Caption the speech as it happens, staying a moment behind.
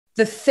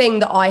the thing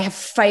that I have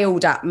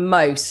failed at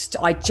most.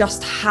 I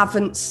just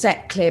haven't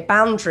set clear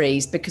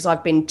boundaries because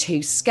I've been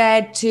too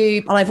scared to.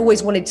 And I've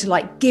always wanted to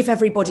like give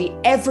everybody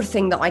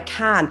everything that I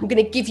can. I'm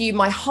going to give you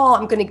my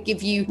heart. I'm going to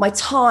give you my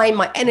time,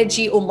 my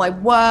energy, all my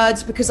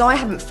words, because I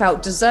haven't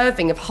felt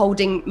deserving of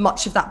holding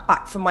much of that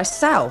back for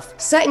myself.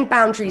 Setting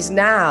boundaries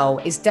now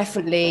is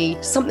definitely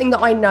something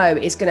that I know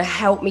is going to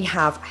help me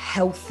have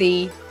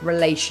healthy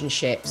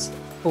relationships.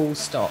 Full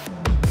stop.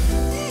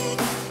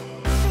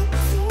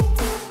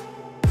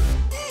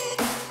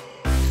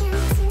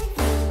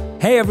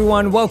 Hey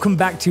everyone, welcome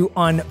back to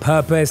On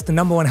Purpose, the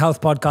 #1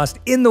 health podcast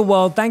in the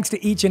world. Thanks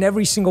to each and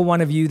every single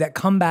one of you that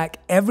come back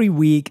every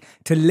week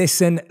to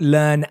listen,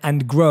 learn,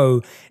 and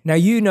grow. Now,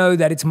 you know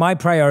that it's my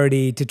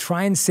priority to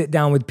try and sit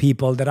down with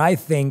people that I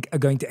think are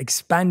going to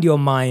expand your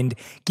mind,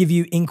 give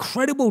you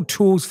incredible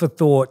tools for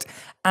thought,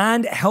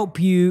 and help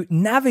you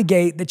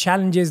navigate the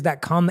challenges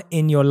that come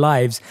in your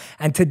lives.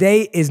 And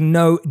today is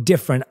no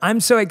different.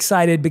 I'm so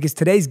excited because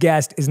today's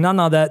guest is none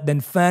other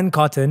than Fearne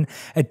Cotton,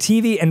 a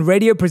TV and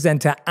radio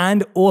presenter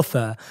and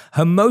author.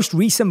 Her most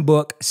recent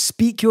book,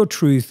 Speak Your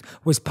Truth,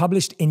 was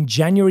published in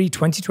January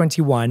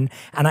 2021,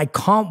 and I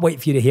can't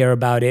wait for you to hear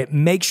about it.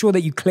 Make sure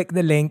that you click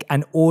the link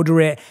and order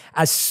it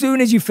as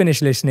soon as you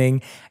finish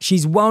listening.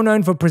 She's well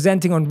known for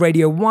presenting on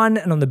Radio 1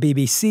 and on the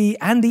BBC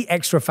and The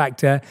Extra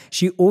Factor.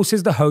 She also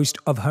is the host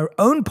of her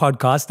own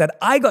podcast that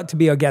I got to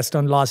be a guest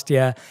on last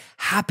year,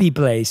 Happy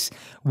Place,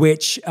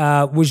 which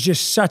was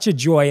just such a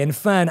joy. And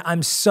Fearne,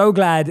 I'm so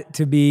glad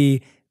to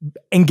be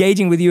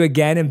engaging with you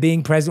again and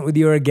being present with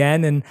you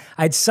again. And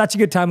I had such a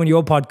good time on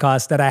your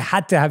podcast that I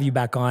had to have you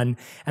back on.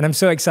 And I'm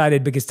so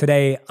excited because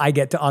today I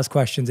get to ask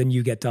questions and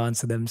you get to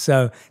answer them.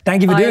 So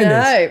thank you for doing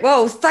this.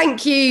 Well,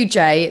 thank you,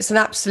 Jay. It's an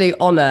absolute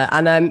honor.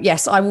 And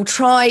yes, I will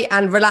try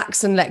and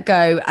relax and let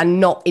go and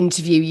not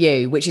interview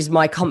you, which is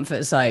my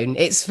comfort zone.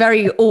 It's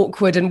very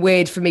awkward and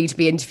weird for me to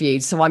be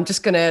interviewed. So I'm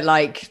just going to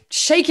like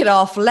shake it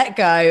off, let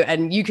go,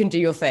 and you can do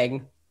your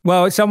thing.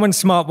 Well, someone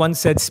smart once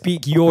said,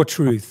 "Speak your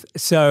truth."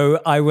 So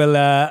I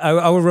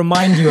will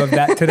remind you of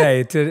that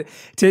today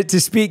to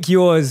speak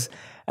yours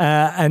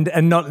and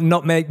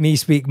not make me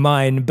speak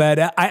mine. But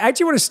I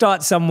actually want to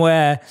start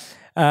somewhere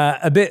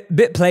a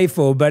bit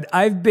playful. But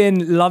I've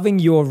been loving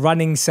your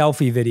running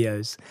selfie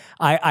videos.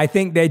 I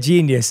think they're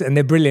genius and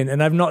they're brilliant,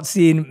 and I've not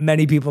seen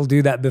many people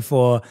do that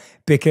before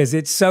because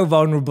it's so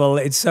vulnerable,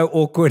 it's so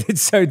awkward,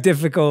 it's so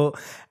difficult,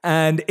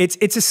 and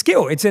it's a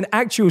skill. It's an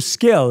actual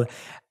skill.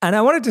 And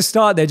I wanted to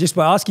start there just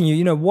by asking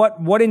you,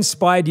 what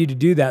inspired you to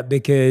do that?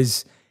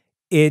 Because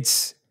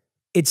it's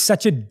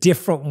such a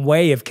different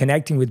way of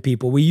connecting with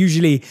people. We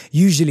usually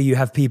you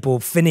have people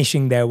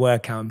finishing their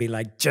workout and be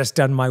like, just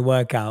done my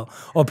workout.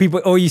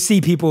 Or you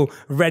see people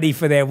ready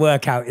for their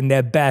workout in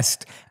their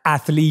best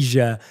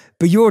athleisure,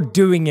 but you're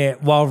doing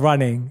it while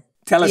running.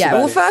 Tell us about it.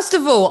 Well, first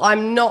of all,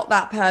 I'm not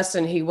that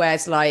person who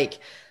wears like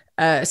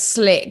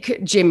slick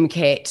gym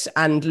kit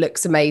and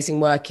looks amazing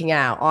working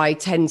out. I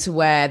tend to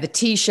wear the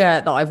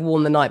t-shirt that I've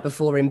worn the night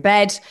before in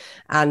bed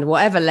and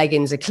whatever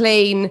leggings are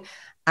clean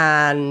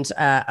and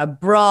a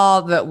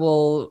bra that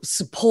will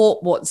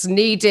support what's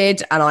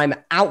needed, and I'm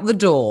out the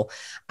door.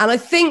 And I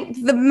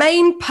think the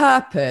main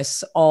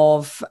purpose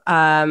of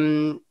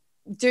doing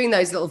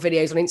those little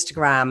videos on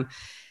Instagram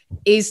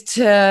is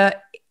to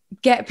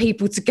get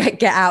people to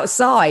get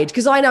outside.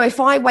 Because I know if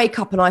I wake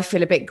up and I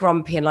feel a bit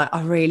grumpy and like,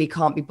 I really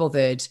can't be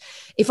bothered,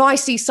 if I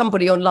see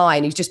somebody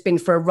online who's just been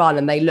for a run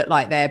and they look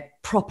like they're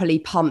properly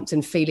pumped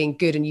and feeling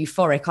good and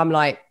euphoric, I'm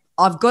like,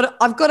 I've got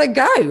to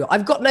go.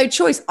 I've got no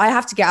choice. I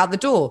have to get out the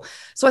door.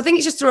 So I think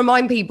it's just to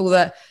remind people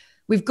that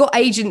we've got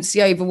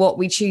agency over what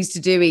we choose to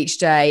do each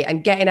day,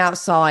 and getting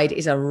outside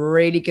is a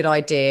really good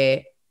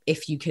idea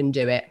if you can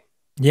do it.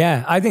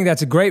 Yeah, I think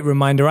that's a great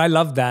reminder. I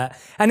love that.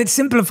 And it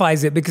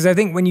simplifies it, because I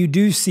think when you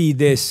do see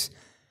this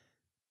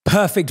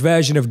perfect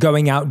version of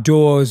going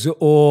outdoors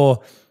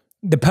or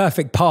the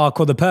perfect park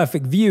or the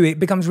perfect view, it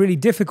becomes really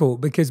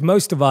difficult because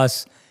most of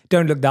us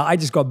don't look that. I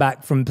just got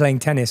back from playing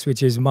tennis,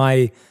 which is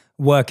my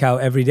workout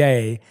every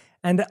day.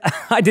 And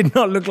I did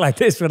not look like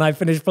this when I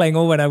finished playing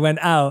or when I went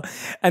out.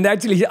 And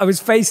actually, I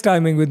was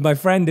FaceTiming with my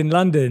friend in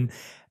London,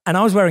 and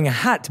I was wearing a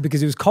hat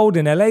because it was cold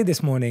in LA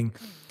this morning.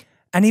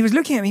 And he was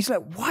looking at me, he's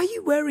like, why are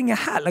you wearing a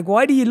hat? Like,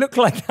 why do you look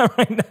like that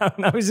right now?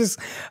 And I was just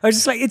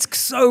like, it's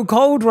so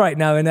cold right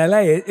now in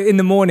LA, in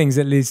the mornings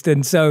at least.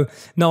 And so,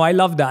 no, I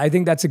love that. I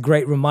think that's a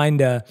great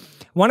reminder.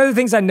 One of the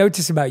things I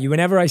notice about you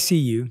whenever I see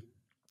you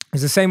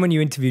is the same when you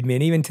interviewed me,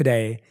 and even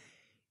today,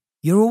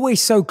 you're always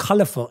so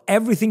colorful.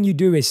 Everything you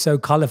do is so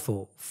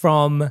colorful,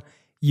 from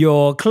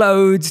your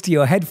clothes to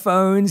your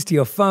headphones, to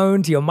your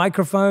phone, to your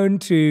microphone,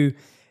 to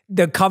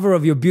the cover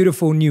of your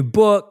beautiful new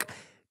book,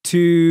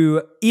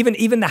 to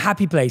even the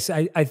Happy Place.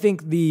 I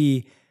think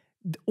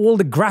all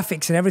the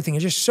graphics and everything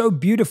is just so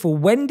beautiful.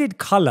 When did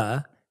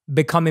color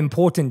become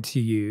important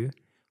to you?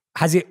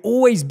 Has it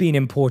always been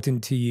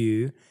important to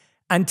you?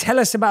 And tell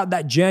us about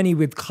that journey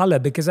with color,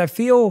 because I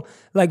feel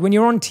like when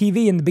you're on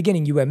TV in the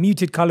beginning, you wear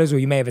muted colors, or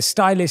you may have a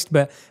stylist,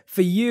 but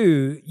for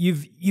you,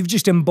 you've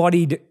just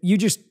embodied, you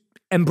just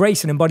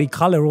embrace and embody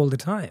color all the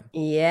time.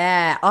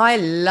 Yeah, I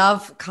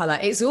love color.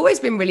 It's always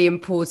been really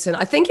important.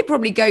 I think it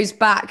probably goes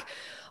back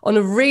on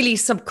a really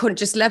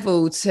subconscious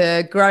level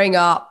to growing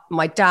up.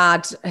 My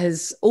dad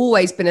has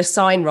always been a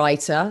sign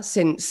writer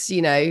since,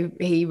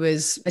 he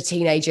was a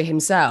teenager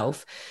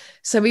himself.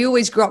 So we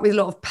always grew up with a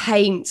lot of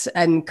paint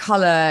and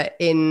color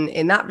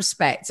in that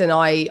respect. And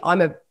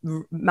I'm a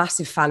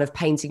massive fan of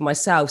painting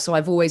myself. So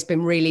I've always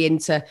been really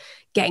into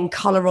getting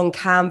color on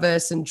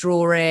canvas and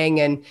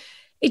drawing, and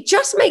it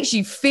just makes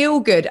you feel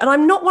good. And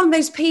I'm not one of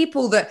those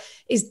people that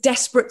is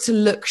desperate to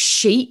look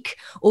chic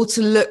or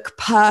to look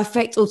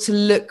perfect or to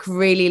look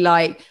really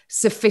like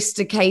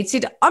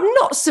sophisticated. I'm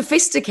not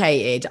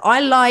sophisticated. I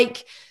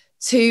like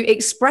to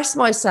express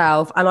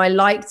myself, and I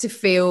like to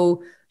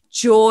feel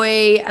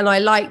joy, and I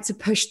like to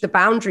push the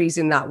boundaries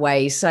in that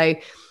way. So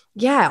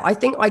yeah, I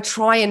think I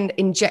try and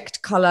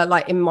inject color,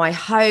 like in my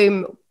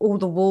home. All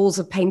the walls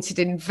are painted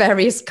in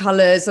various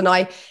colors, and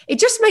it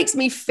just makes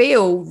me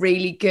feel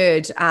really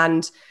good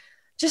and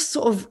just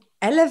sort of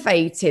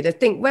elevated. I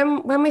think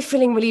when we're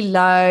feeling really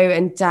low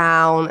and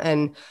down,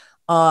 and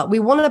we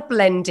want to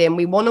blend in,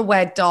 we want to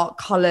wear dark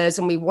colors,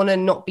 and we want to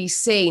not be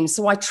seen.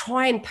 So I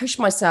try and push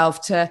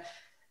myself to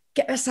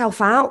get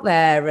myself out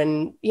there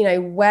and,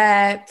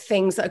 wear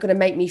things that are going to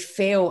make me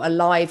feel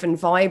alive and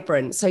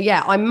vibrant. So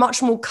yeah, I'm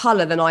much more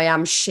color than I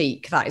am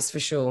chic. That is for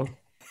sure.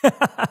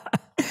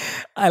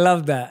 I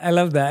love that.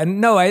 And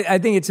no, I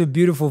think it's a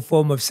beautiful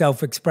form of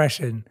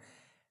self-expression.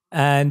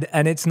 And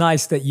it's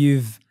nice that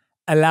you've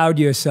allowed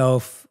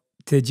yourself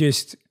to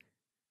just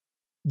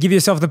give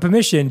yourself the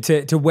permission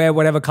to wear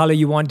whatever color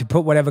you want, to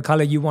put whatever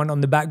color you want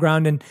on the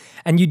background.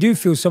 And you do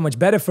feel so much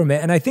better from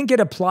it. And I think it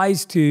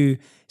applies to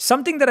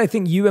something that I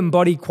think you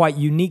embody quite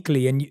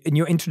uniquely. And in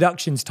your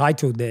introductions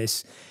titled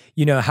this,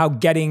 how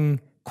getting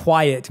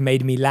quiet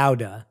made me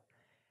louder.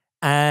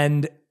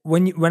 And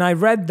when I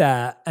read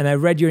that, and I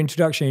read your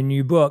introduction in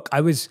your book,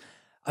 I was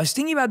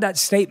thinking about that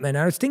statement.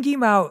 I was thinking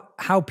about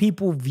how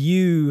people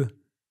view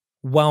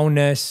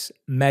wellness,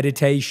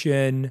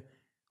 meditation,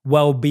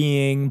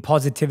 well-being,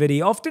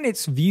 positivity. Often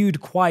it's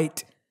viewed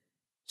quite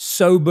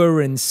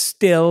sober and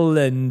still,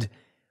 and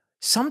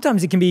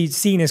sometimes it can be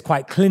seen as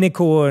quite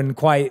clinical and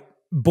quite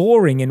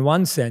boring in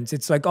one sense.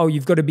 It's like, oh,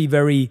 you've got to be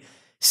very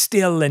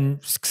still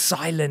and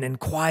silent and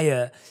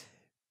quiet.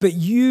 But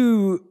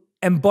you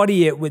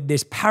embody it with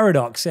this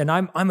paradox, and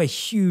I'm a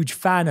huge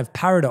fan of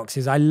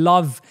paradoxes. I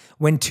love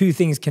when two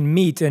things can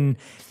meet. And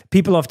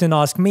people often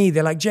ask me,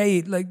 they're like,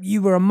 Jay, like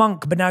you were a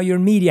monk, but now you're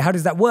in media. How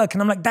does that work?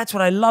 And I'm like, that's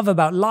what I love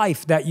about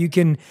life, that you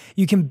can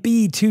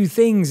be two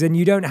things, and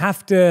you don't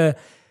have to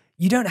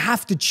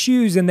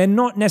choose, and they're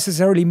not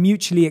necessarily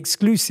mutually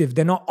exclusive.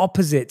 They're not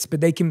opposites, but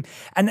they can,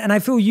 and I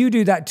feel you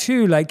do that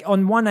too. Like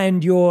on one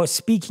end, you're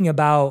speaking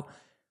about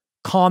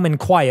calm and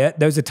quiet.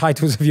 Those are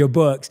titles of your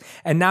books.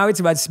 And now it's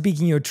about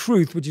speaking your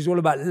truth, which is all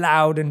about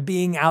loud and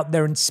being out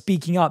there and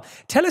speaking up.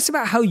 Tell us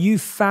about how you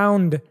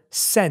found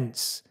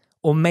sense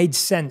or made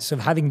sense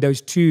of having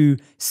those two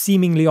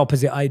seemingly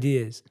opposite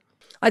ideas.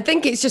 I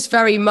think it's just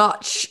very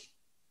much,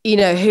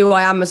 who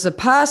I am as a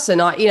person.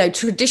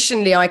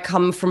 Traditionally I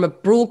come from a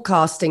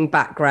broadcasting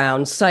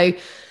background. So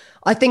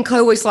I think I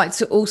always like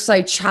to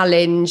also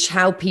challenge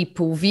how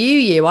people view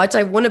you. I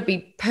don't want to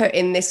be put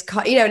in this,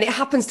 and it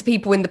happens to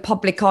people in the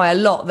public eye a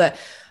lot, that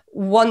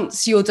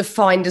once you're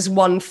defined as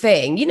one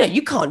thing,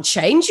 you can't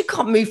change. You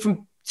can't move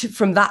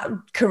from that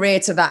career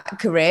to that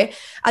career.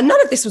 And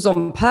none of this was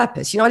on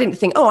purpose. I didn't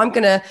think, I'm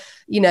going to,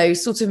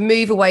 sort of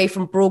move away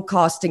from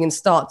broadcasting and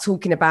start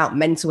talking about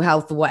mental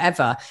health or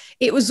whatever.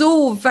 It was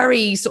all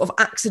very sort of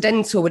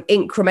accidental and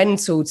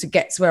incremental to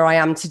get to where I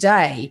am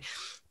today.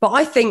 But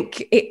I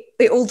think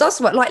it all does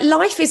work. Like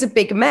life is a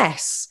big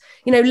mess.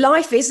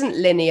 Life isn't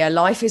linear.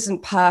 Life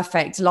isn't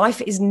perfect.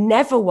 Life is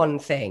never one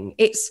thing.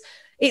 It's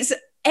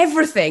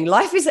everything.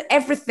 Life is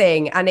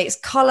everything. And it's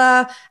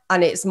color,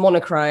 and it's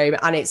monochrome,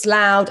 and it's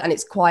loud, and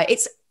it's quiet.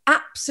 It's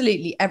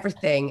absolutely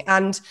everything.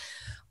 And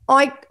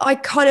I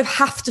kind of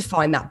have to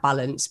find that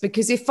balance,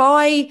 because if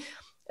I,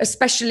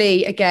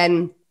 especially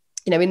again,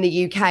 in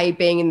the UK,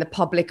 being in the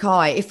public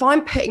eye, if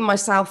I'm putting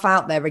myself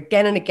out there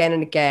again and again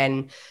and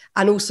again,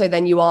 and also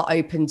then you are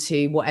open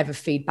to whatever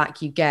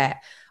feedback you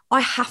get,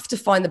 I have to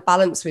find the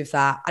balance with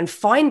that, and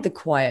find the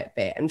quiet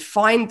bit and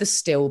find the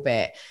still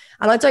bit.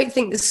 And I don't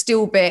think the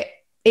still bit,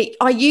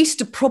 I used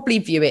to probably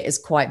view it as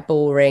quite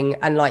boring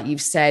and, like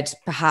you've said,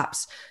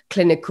 perhaps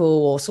clinical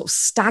or sort of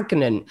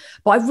stagnant,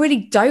 but I really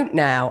don't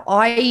now.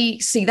 I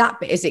see that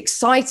bit as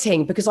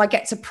exciting, because I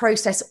get to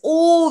process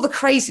all the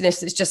craziness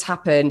that's just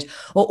happened,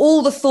 or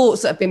all the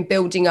thoughts that have been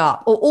building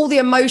up, or all the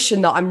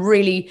emotion that I'm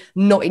really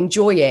not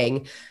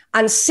enjoying,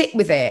 and sit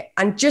with it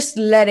and just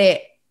let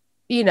it,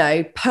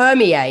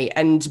 permeate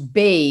and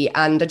be.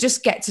 And I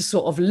just get to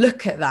sort of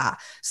look at that.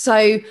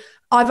 So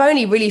I've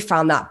only really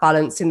found that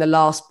balance in the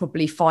last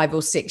probably 5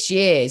 or 6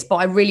 years, but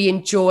I really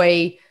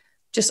enjoy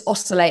just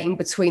oscillating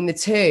between the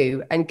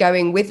two and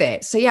going with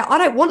it. So yeah, I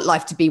don't want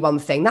life to be one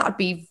thing. That would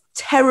be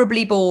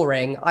terribly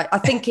boring. I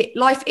think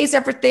life is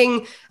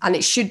everything, and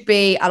it should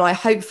be, and I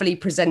hopefully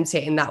present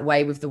it in that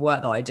way with the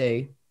work that I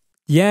do.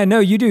 Yeah, no,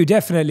 you do,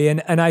 definitely.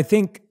 And I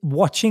think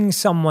watching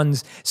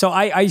someone's, so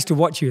I used to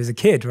watch you as a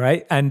kid,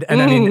 right? And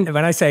I mean,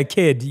 when I say a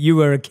kid, you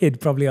were a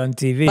kid probably on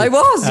TV. I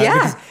was,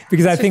 yeah.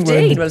 Because I think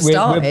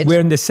we're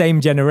in the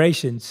same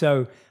generation.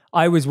 So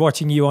I was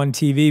watching you on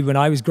TV when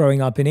I was growing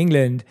up in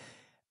England,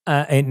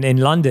 in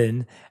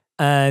London.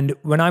 And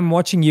when I'm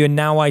watching you and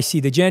now I see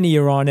the journey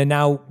you're on, and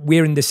now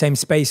we're in the same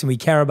space and we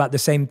care about the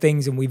same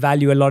things and we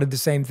value a lot of the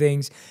same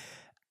things.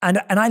 And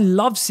I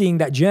love seeing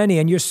that journey.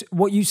 And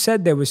what you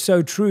said there was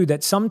so true,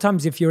 that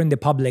sometimes if you're in the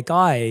public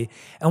eye,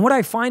 and what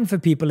I find for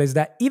people is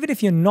that even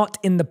if you're not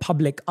in the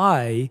public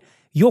eye,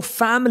 your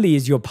family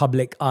is your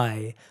public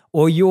eye,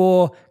 or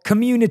your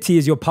community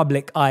is your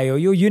public eye, or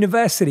your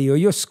university or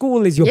your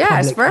school is your public eye.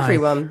 Yeah, it's for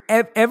everyone.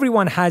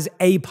 Everyone has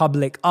a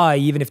public eye,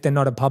 even if they're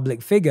not a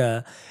public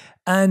figure.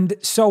 And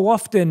so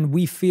often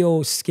we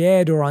feel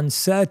scared or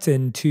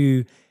uncertain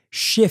to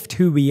shift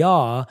who we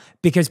are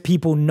because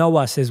people know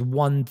us as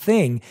one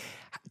thing.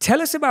 Tell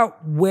us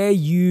about where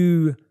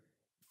you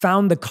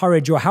found the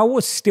courage, or how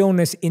was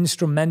stillness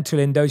instrumental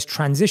in those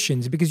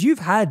transitions? Because you've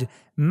had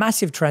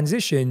massive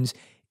transitions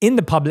in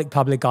the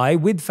public eye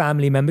with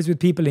family members, with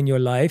people in your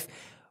life.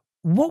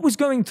 What was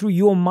going through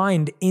your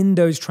mind in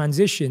those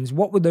transitions?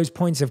 What were those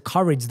points of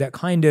courage that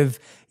kind of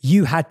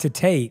you had to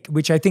take,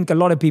 which I think a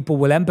lot of people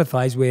will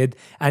empathize with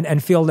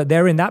and feel that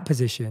they're in that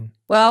position?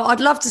 Well, I'd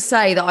love to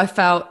say that I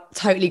felt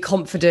totally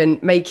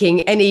confident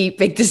making any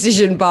big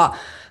decision, but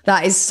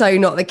that is so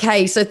not the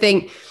case. I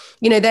think,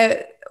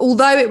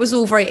 although it was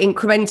all very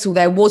incremental,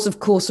 there was, of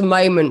course, a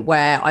moment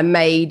where I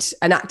made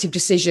an active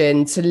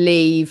decision to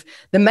leave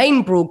the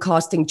main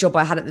broadcasting job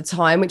I had at the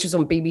time, which was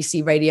on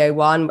BBC Radio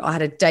 1. I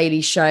had a daily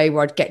show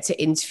where I'd get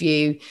to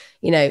interview,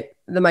 the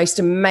most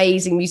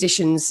amazing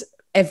musicians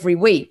every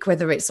week,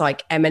 whether it's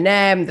like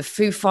Eminem, the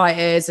Foo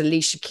Fighters,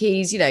 Alicia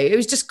Keys, it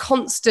was just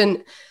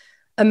constant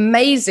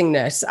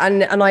amazingness.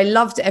 And I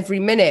loved every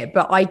minute,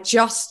 but I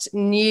just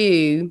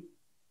knew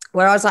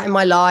where I was at in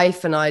my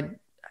life, and I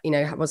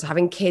was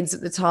having kids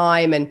at the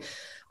time, and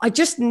I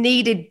just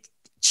needed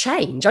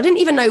change. I didn't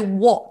even know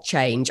what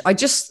change. I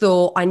just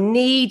thought, I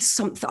need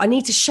something. I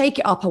need to shake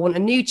it up. I want a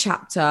new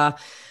chapter.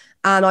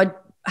 And I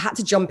had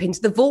to jump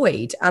into the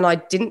void, and I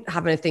didn't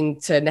have anything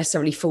to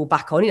necessarily fall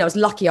back on. I was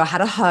lucky I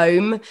had a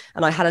home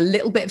and I had a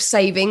little bit of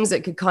savings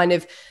that could kind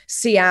of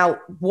see out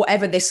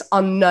whatever this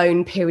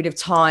unknown period of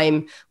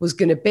time was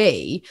going to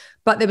be.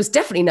 But there was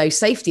definitely no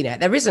safety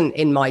net. There isn't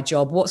in my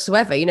job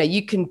whatsoever.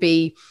 You can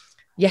be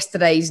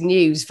yesterday's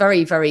news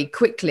very, very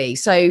quickly.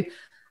 So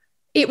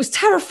it was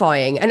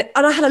terrifying. And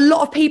I had a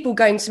lot of people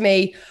going to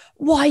me,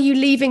 why are you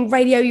leaving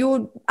radio?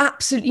 You're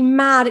absolutely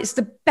mad. It's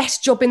the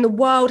best job in the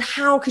world.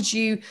 How could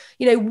you,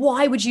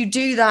 why would you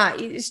do that?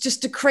 It's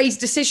just a crazy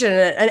decision.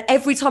 And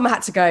every time I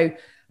had to go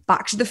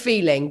back to the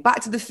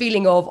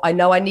feeling of, I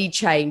know I need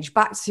change,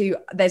 back to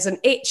there's an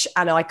itch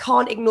and I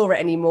can't ignore it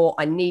anymore.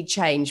 I need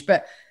change.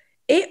 But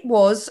it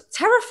was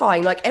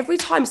terrifying. Like every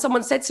time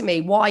someone said to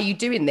me, why are you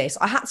doing this?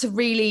 I had to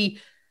really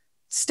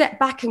step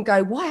back and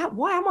go,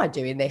 why am I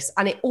doing this?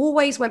 And it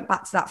always went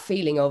back to that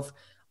feeling of,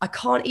 I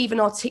can't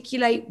even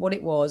articulate what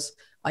it was.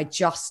 I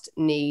just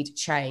need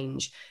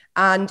change.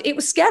 And it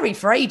was scary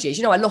for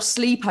ages. I lost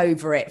sleep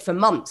over it for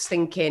months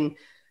thinking,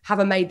 have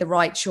I made the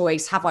right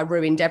choice? Have I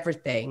ruined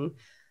everything?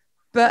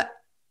 But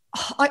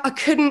I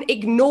couldn't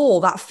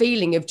ignore that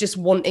feeling of just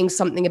wanting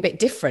something a bit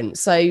different.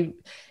 So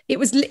it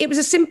was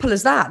as simple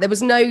as that. There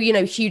was no,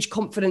 huge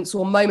confidence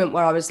or moment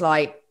where I was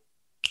like,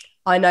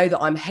 I know that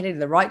I'm headed in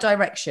the right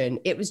direction.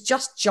 It was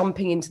just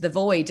jumping into the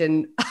void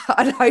and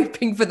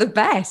hoping for the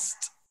best.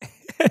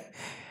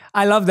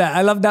 I love that.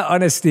 I love that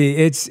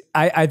honesty.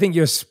 I think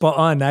you're spot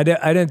on. I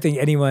don't think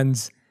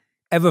anyone's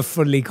ever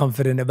fully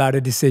confident about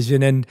a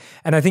decision. And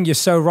I think you're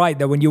so right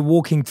that when you're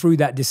walking through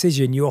that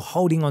decision, you're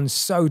holding on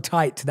so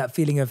tight to that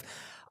feeling of,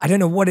 I don't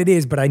know what it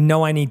is, but I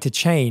know I need to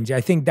change.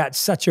 I think that's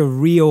such a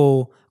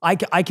real, I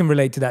can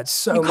relate to that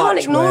so much. You can't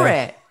ignore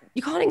it.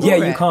 You can't ignore it.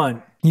 Yeah,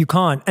 you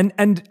can't.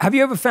 And have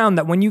you ever found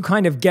that when you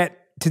kind of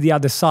get to the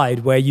other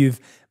side where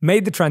you've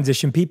made the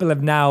transition, people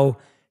have now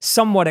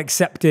somewhat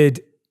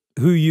accepted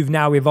who you've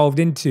now evolved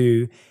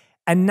into,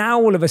 and now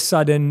all of a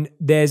sudden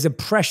there's a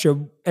pressure,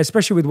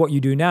 especially with what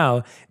you do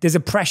now, there's a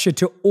pressure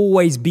to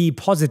always be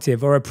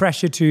positive, or a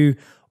pressure to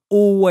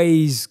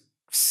always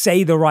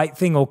say the right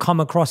thing or come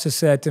across a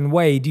certain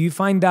way. Do you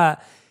find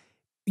that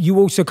you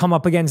also come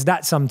up against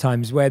that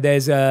sometimes, where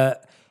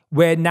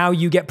where now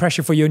you get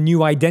pressure for your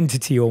new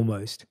identity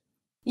almost?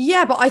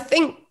 Yeah, but I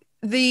think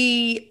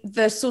the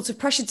sort of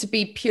pressure to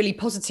be purely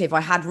positive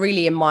I had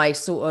really in my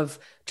sort of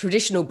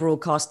traditional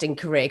broadcasting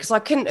career, because I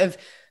couldn't have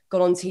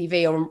gone on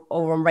TV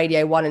or on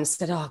Radio 1 and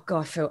said, oh God,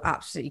 I feel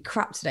absolutely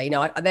crap today.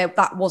 There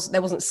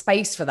wasn't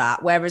space for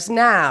that. Whereas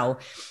now,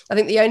 I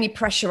think the only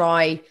pressure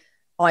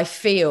I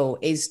feel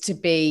is to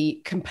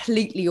be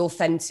completely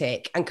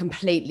authentic and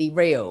completely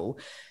real.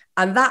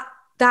 And that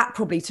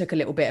probably took a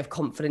little bit of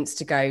confidence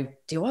to go,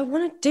 do I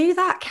want to do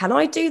that? Can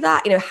I do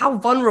that? How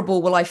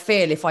vulnerable will I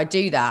feel if I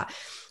do that?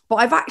 but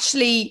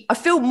I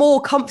feel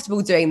more comfortable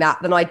doing that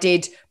than I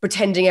did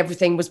pretending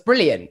everything was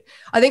brilliant.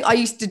 I think I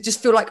used to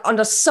just feel like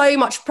under so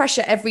much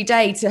pressure every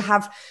day to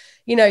have,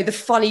 the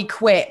funny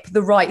quip,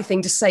 the right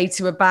thing to say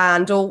to a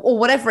band or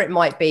whatever it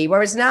might be.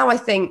 Whereas now I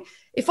think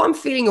if I'm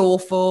feeling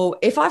awful,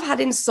 if I've had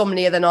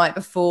insomnia the night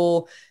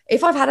before,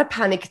 if I've had a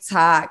panic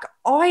attack,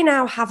 I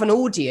now have an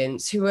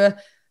audience who are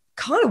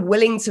kind of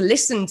willing to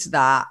listen to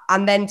that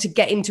and then to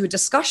get into a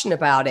discussion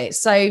about it.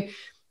 So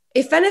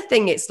if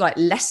anything, it's like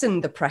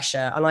lessened the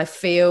pressure and I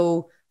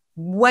feel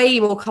way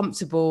more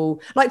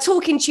comfortable. Like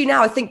talking to you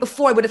now, I think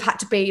before I would have had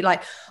to be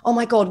like, oh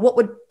my God, what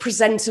would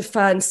presenter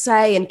Fearne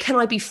say? And can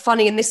I be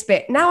funny in this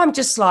bit? Now I'm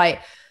just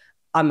like,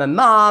 I'm a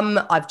mum.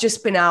 I've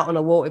just been out on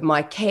a walk with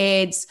my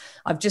kids.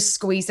 I've just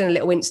squeezed in a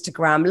little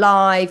Instagram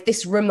live.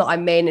 This room that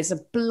I'm in is a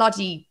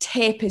bloody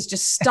tip. There's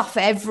just stuff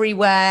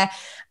everywhere.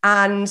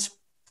 And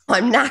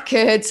I'm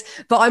knackered,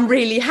 but I'm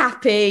really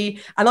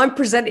happy. And I'm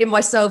presenting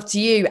myself to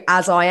you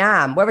as I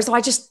am. Whereas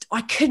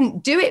I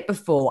couldn't do it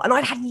before. And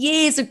I'd had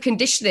years of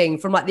conditioning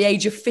from like the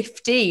age of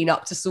 15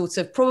 up to sort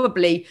of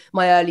probably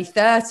my early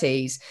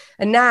 30s.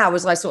 And now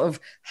as I sort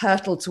of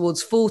hurtle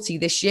towards 40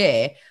 this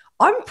year,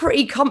 I'm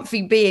pretty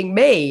comfy being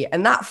me.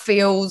 And that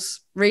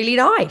feels really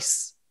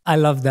nice. I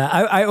love that.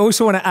 I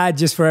also want to add,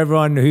 just for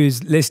everyone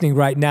who's listening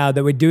right now,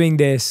 that we're doing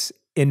this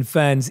in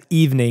Fearne's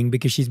evening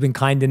because she's been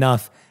kind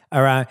enough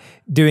around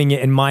doing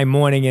it in my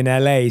morning in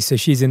LA. So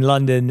she's in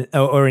London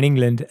or in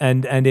England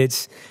and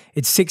it's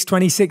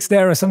 6:26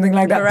 there or something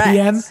like that. Correct.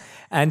 PM.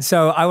 And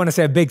so I want to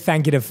say a big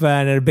thank you to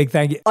Fearne and a big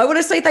thank you. I want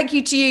to say thank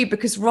you to you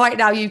because right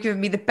now you've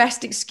given me the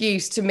best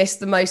excuse to miss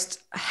the most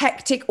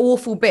hectic,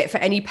 awful bit for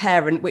any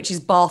parent, which is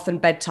bath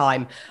and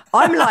bedtime.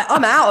 I'm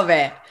out of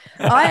it.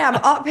 I am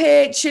up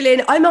here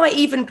chilling. I might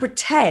even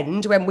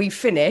pretend when we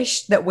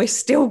finish that we're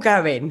still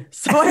going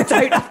so I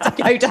don't have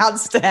to go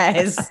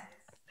downstairs.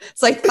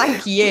 So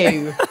thank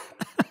you.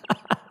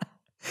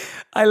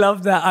 I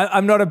love that.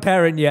 I'm not a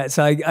parent yet,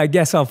 so I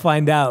guess I'll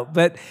find out.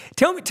 But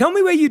tell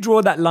me where you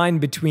draw that line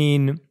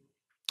between,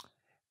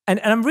 and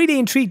I'm really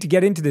intrigued to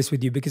get into this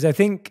with you because I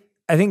think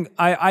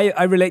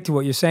I relate to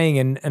what you're saying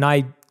and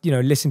I,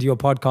 listen to your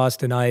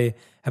podcast and I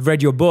have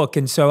read your book.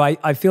 And so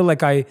I feel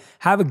like I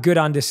have a good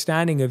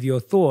understanding of your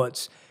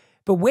thoughts.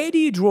 But where do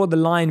you draw the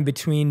line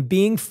between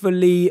being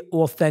fully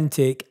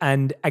authentic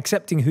and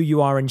accepting who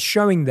you are and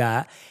showing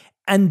that,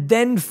 and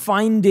then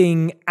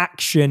finding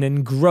action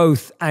and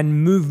growth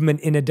and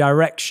movement in a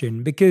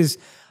direction? Because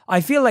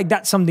I feel like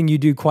that's something you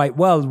do quite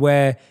well,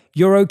 where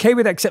you're okay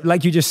with accept,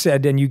 like you just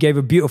said, and you gave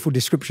a beautiful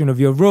description of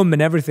your room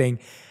and everything.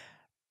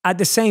 At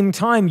the same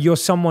time, you're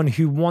someone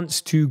who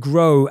wants to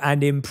grow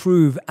and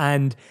improve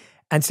and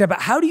step.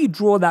 But how do you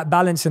draw that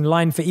balance and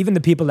line for even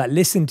the people that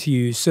listen to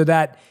you so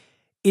that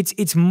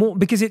it's more,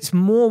 because it's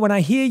more, when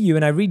I hear you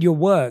and I read your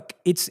work,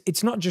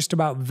 it's not just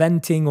about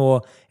venting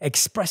or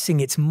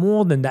expressing, it's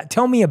more than that.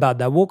 Tell me about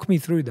that. Walk me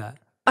through that.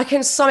 I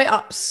can sum it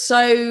up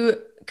so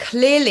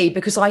clearly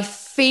because I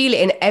feel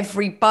it in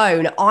every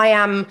bone. I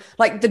am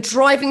like the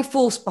driving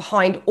force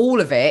behind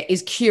all of it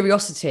is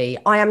curiosity.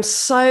 I am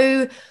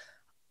so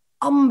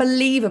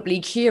unbelievably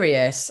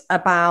curious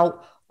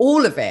about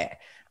all of it.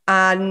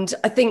 And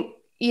I think,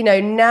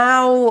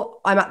 now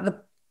I'm at the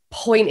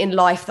point in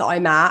life that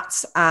I'm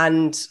at,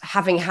 and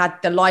having had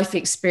the life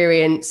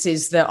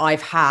experiences that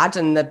I've had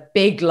and the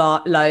big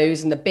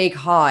lows and the big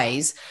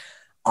highs,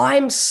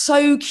 I'm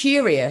so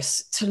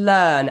curious to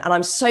learn and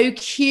I'm so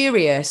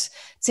curious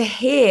to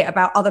hear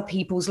about other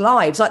people's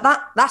lives. Like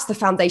that's the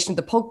foundation of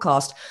the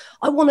podcast.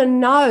 I want to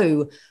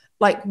know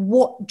like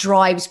what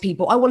drives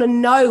people. I want to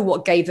know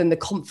what gave them the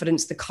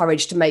confidence, the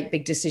courage to make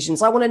big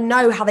decisions. I want to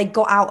know how they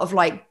got out of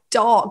like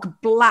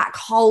dark black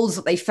holes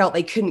that they felt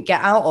they couldn't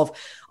get out of.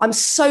 I'm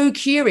so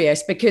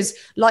curious because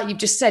like you've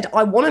just said,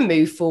 I want to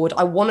move forward.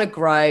 I want to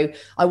grow.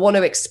 I want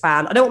to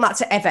expand. I don't want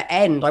that to ever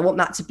end. I want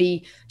that to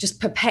be just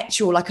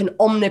perpetual, like an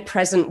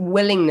omnipresent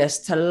willingness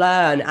to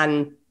learn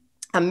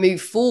and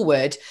move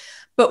forward.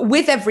 But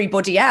with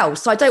everybody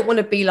else, I don't want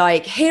to be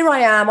like, here I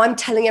am, I'm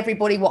telling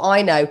everybody what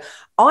I know.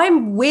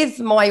 I'm with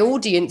my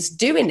audience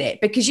doing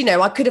it because,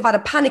 I could have had a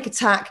panic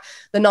attack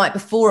the night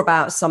before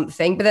about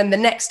something, but then the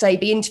next day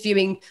be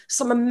interviewing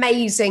some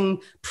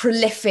amazing,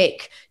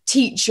 prolific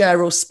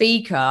teacher or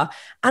speaker.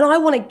 And I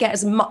want to get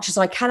as much as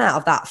I can out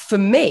of that for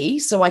me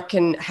so I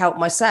can help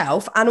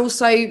myself and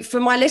also for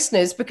my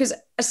listeners, because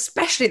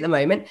especially at the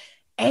moment,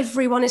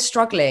 everyone is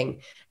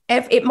struggling.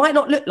 It might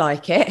not look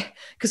like it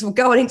because we'll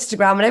go on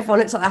Instagram and everyone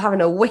looks like they're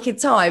having a wicked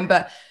time,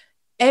 but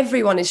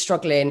everyone is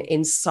struggling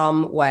in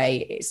some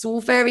way. It's all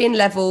varying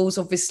levels,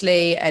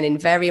 obviously, and in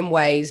varying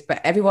ways,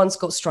 but everyone's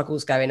got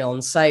struggles going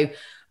on. So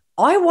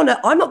I'm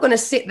not going to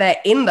sit there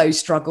in those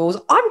struggles.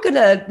 I'm going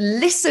to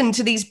listen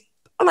to these.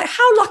 I'm like,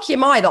 how lucky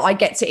am I that I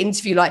get to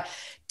interview like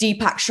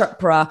Deepak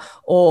Chopra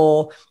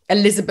or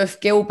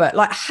Elizabeth Gilbert?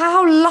 Like,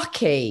 how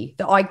lucky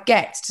that I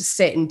get to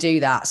sit and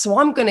do that. So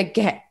I'm going to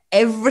get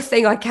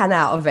everything I can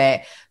out of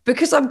it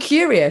because I'm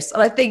curious.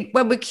 And I think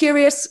when we're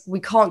curious, we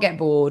can't get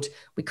bored,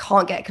 we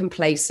can't get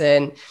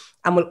complacent,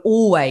 and we'll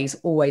always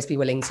be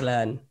willing to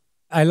learn.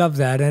 I love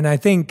that. And I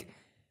think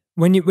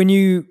When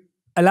you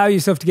allow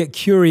yourself to get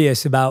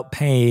curious about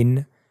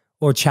pain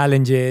or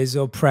challenges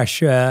or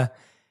pressure,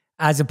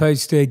 as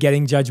opposed to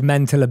getting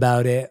judgmental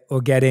about it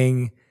or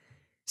getting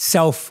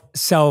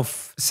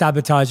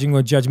self-sabotaging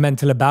or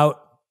judgmental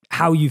about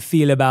how you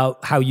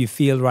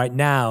feel right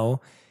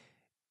now,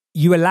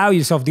 you allow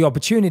yourself the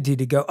opportunity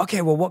to go,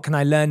 okay, well, what can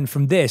I learn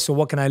from this? Or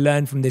what can I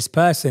learn from this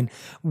person?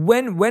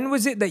 When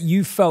was it that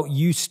you felt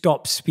you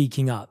stopped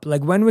speaking up?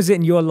 Like, when was it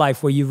in your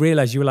life where you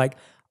realized you were like,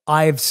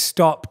 I've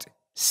stopped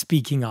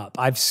speaking up.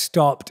 I've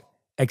stopped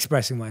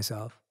expressing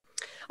myself?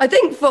 I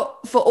think for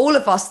all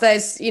of us,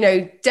 there's,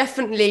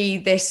 definitely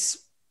this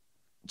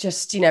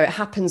just, it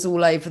happens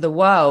all over the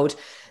world.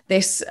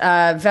 This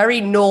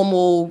very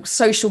normal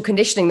social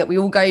conditioning that we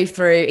all go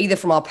through, either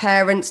from our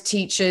parents,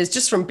 teachers,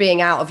 just from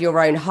being out of your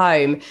own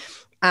home,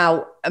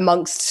 out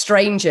amongst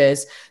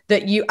strangers,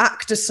 that you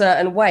act a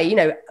certain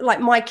way. Like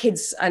my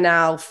kids are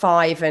now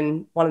 5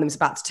 and one of them's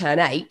about to turn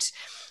 8.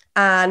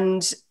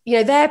 And,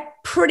 they're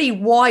pretty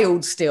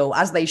wild still,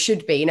 as they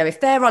should be.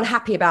 If they're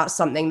unhappy about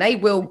something, they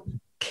will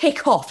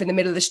kick off in the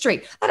middle of the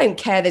street. I don't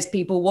care there's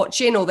people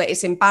watching or that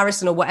it's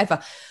embarrassing or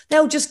whatever.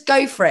 They'll just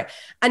go for it.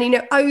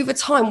 And, over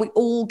time, we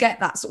all get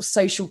that sort of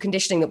social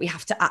conditioning that we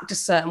have to act a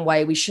certain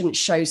way. We shouldn't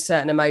show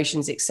certain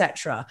emotions,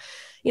 etc.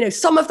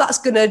 Some of that's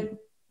going to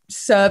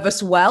serve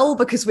us well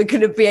because we're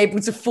going to be able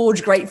to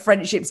forge great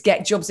friendships,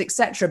 get jobs,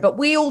 etc. But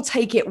we all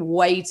take it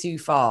way too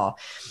far.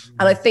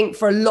 And I think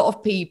for a lot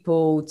of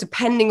people,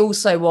 depending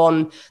also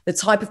on the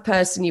type of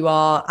person you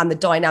are and the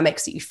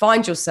dynamics that you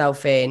find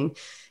yourself in,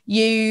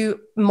 you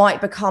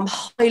might become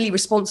highly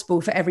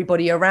responsible for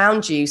everybody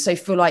around you. So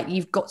feel like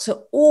you've got to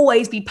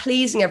always be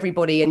pleasing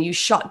everybody, and you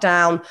shut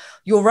down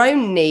your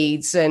own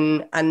needs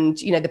and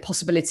the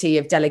possibility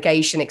of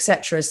delegation,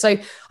 etc. So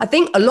I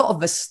think a lot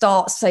of us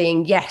start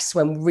saying yes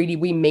when really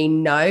we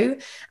mean no.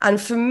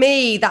 And for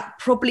me, that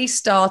probably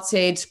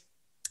started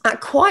at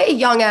quite a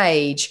young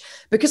age,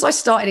 because I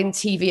started in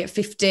TV at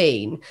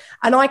 15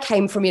 and I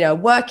came from, a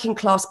working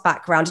class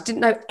background. I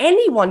didn't know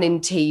anyone in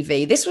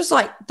TV. This was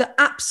like the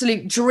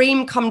absolute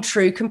dream come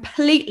true,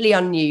 completely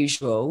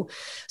unusual.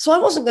 So I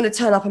wasn't going to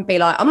turn up and be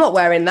like, I'm not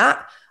wearing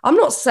that. I'm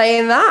not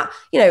saying that.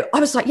 I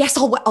was like, yes,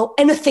 I'll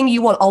anything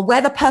you want. I'll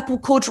wear the purple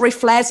corduroy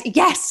flares.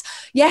 Yes,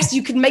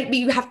 you can make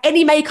me have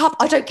any makeup.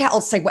 I don't care. I'll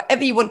say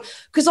whatever you want,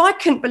 because I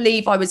couldn't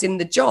believe I was in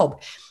the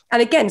job.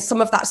 And again,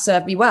 some of that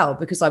served me well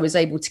because I was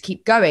able to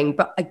keep going.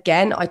 But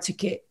again, I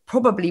took it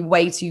probably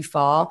way too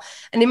far.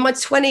 And in my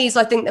 20s,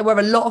 I think there were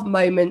a lot of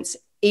moments,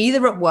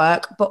 either at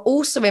work, but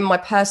also in my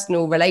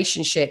personal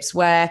relationships,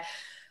 where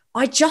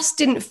I just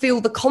didn't feel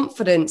the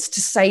confidence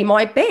to say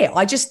my bit.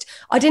 I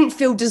didn't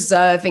feel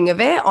deserving of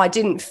it. I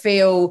just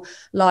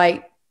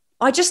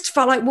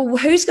felt like, well,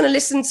 who's going to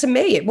listen to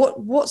me?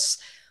 What's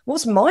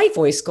my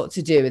voice got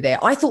to do with it?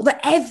 I thought that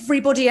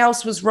everybody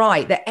else was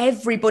right, that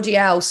everybody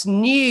else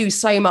knew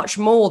so much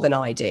more than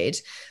I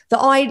did, that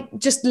I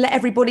just let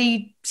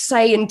everybody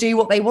say and do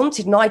what they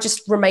wanted. And I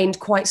just remained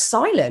quite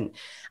silent.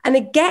 And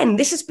again,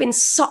 this has been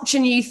such a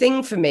new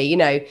thing for me,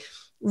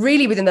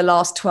 really within the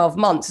last 12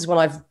 months is when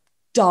I've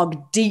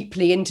dug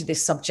deeply into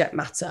this subject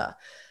matter.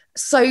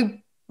 So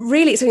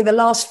really, it's only the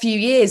last few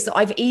years that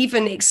I've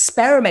even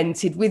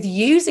experimented with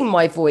using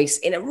my voice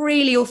in a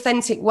really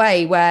authentic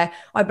way where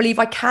I believe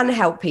I can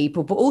help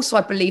people, but also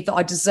I believe that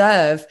I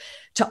deserve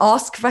to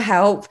ask for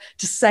help,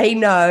 to say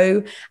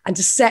no, and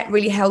to set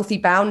really healthy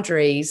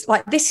boundaries.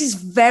 Like, this is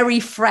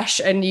very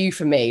fresh and new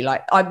for me.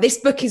 Like, this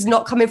book is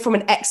not coming from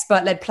an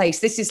expert-led place.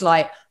 This is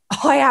like,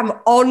 I am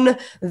on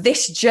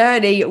this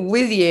journey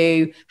with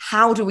you.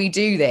 How do we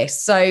do this?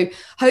 So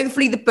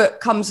hopefully the book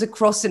comes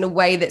across in a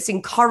way that's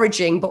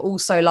encouraging, but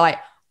also like,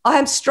 I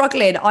am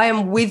struggling. I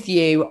am with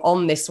you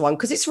on this one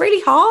because it's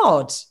really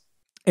hard.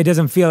 It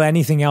doesn't feel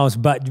anything else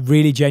but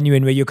really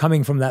genuine, where you're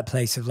coming from that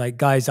place of like,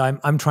 guys,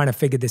 I'm trying to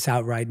figure this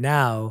out right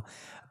now.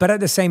 But at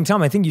the same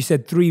time, I think you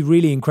said 3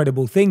 really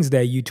incredible things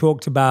there. You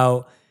talked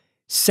about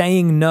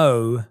saying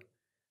no,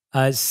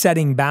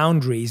 setting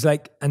boundaries,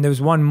 and there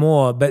was one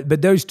more,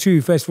 but those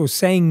 2, first of all,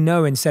 saying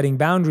no and setting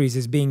boundaries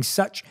as being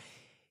such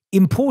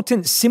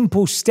important,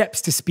 simple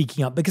steps to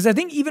speaking up. Because I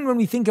think even when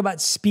we think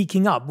about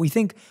speaking up, we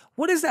think,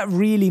 what does that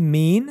really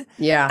mean?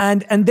 Yeah.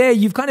 And there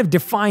you've kind of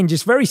defined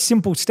just very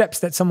simple steps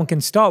that someone can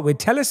start with.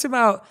 Tell us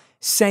about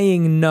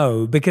saying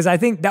no, because I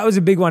think that was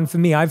a big one for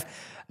me. That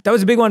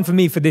was a big one for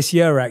me for this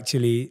year,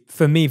 actually,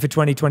 for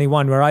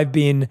 2021, where I've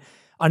been,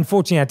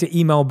 unfortunately, I had to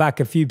email back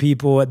a few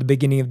people at the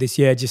beginning of this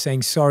year just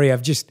saying, sorry,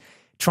 I've just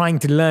trying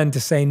to learn to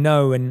say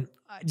no and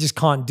I just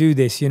can't do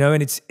this,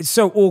 and it's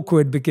so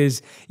awkward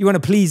because you want to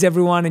please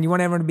everyone and you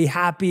want everyone to be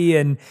happy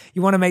and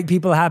you want to make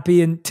people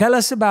happy. And tell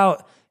us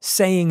about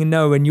saying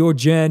no and your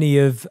journey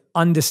of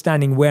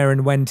understanding where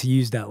and when to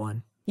use that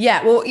one.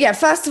 Yeah, well,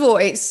 first of all,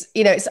 it's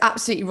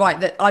absolutely right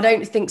that I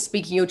don't think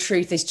speaking your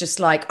truth is just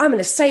like, I'm going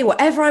to say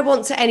whatever I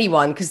want to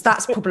anyone, because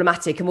that's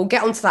problematic. And we'll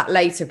get onto that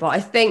later. But I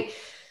think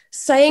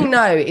saying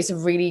no is a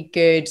really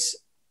good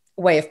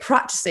way of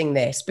practicing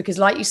this, because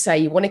like you say,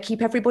 you want to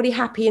keep everybody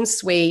happy and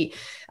sweet.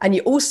 And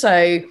you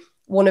also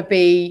want to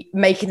be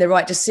making the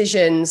right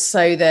decisions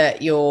so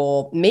that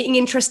you're meeting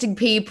interesting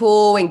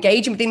people,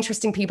 engaging with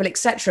interesting people,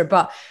 etc.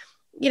 But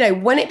you know,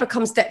 when it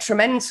becomes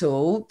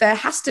detrimental, there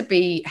has to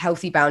be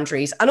healthy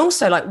boundaries. And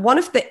also, like, one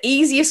of the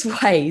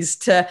easiest ways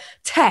to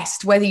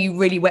test whether you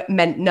really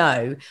meant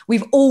no,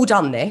 we've all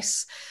done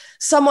this.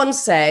 Someone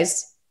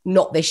says,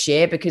 not this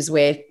year because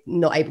we're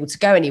not able to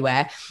go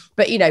anywhere,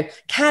 but, you know,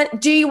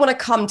 do you want to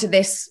come to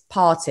this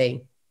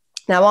party?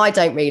 Now, I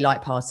don't really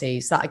like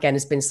parties. That, again,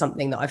 has been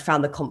something that I've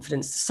found the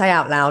confidence to say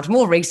out loud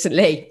more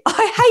recently.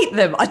 I hate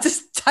them. I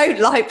just don't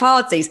like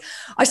parties.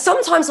 I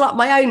sometimes like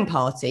my own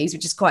parties,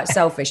 which is quite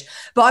selfish,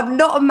 but I'm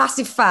not a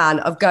massive fan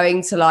of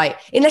going to, like,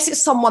 unless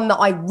it's someone that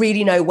I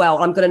really know well,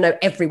 and I'm going to know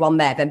everyone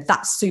there, then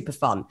that's super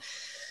fun.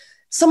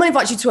 Someone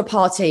invites you to a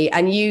party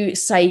and you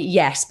say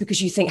yes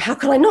because you think, how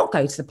can I not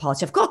go to the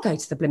party? I've got to go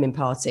to the blimmin'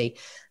 party.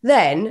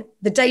 Then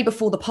the day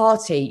before the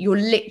party, you're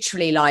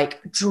literally like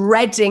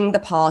dreading the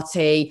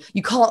party.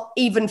 You can't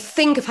even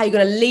think of how you're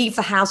going to leave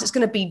the house. It's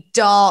going to be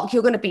dark.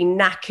 You're going to be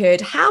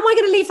knackered. How am I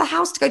going to leave the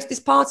house to go to this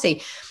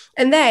party?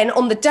 And then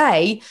on the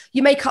day,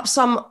 you make up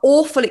some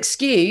awful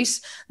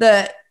excuse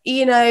that,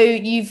 you know,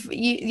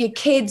 your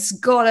kid's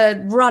got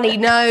a runny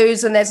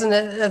nose and there's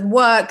a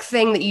work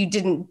thing that you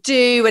didn't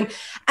do.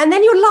 And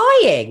then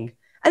you're lying.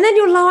 And then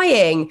you're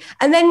lying.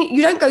 And then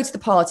you don't go to the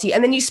party.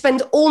 And then you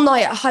spend all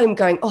night at home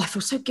going, oh, I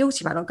feel so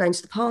guilty about not going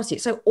to the party.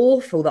 It's so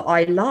awful that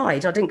I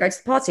lied. I didn't go to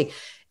the party.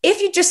 If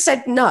you just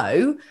said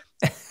no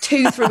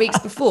 2-3 weeks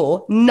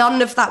before,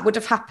 none of that would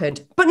have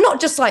happened. But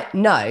not just like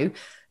no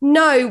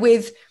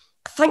with,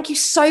 thank you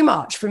so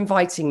much for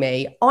inviting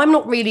me. I'm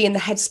not really in the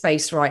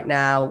headspace right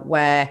now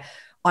where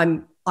I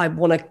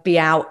want to be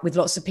out with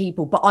lots of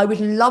people, but I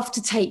would love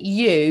to take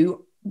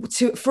you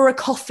for a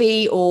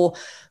coffee or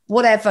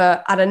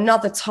whatever at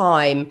another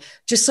time,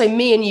 just so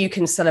me and you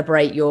can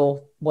celebrate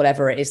your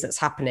whatever it is that's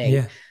happening.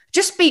 Yeah.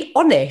 Just be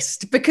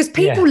honest, because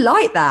people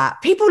like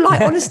that. People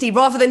like honesty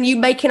rather than you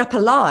making up a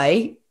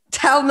lie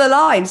down the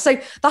line. So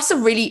that's a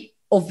really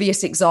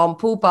obvious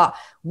example, but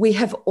we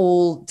have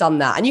all done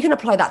that. And you can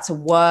apply that to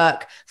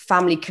work,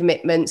 family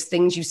commitments,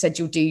 things you said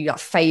you'll do, like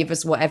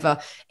favors, whatever.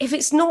 If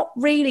it's not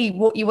really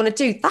what you want to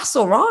do, that's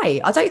all right.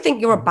 I don't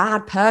think you're a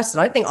bad person.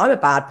 I don't think I'm a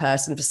bad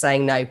person for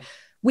saying no.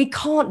 We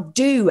can't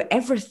do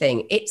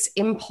everything. It's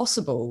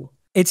impossible.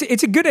 It's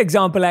a good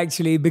example,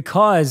 actually,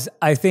 because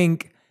I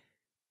think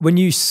when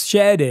you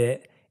shared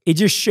it, it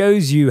just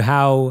shows you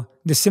how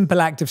the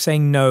simple act of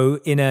saying no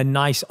in a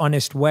nice,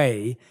 honest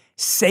way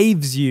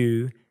saves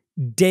you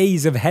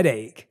days of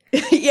headache.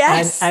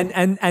 Yes.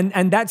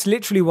 And that's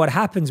literally what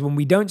happens when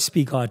we don't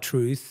speak our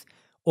truth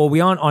or we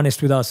aren't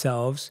honest with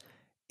ourselves,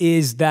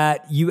 is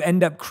that you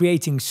end up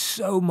creating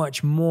so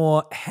much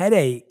more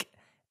headache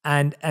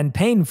and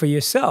pain for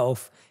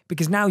yourself,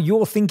 because now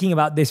you're thinking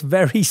about this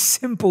very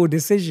simple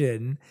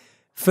decision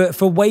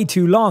for way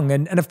too long.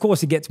 And of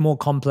course it gets more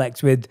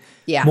complex with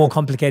more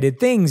complicated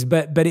things,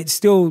 but it's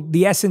still,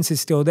 the essence is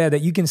still there,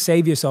 that you can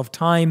save yourself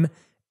time,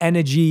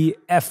 energy,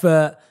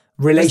 effort,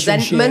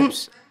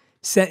 relationships.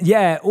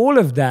 All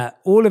of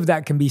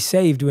that can be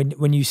saved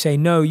when you say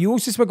no. You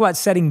also spoke about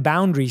setting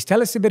boundaries.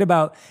 Tell us a bit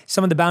about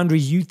some of the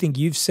boundaries you think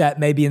you've set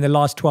maybe in the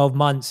last 12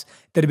 months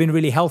that have been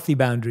really healthy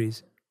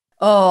boundaries.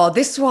 Oh,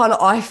 this one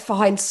I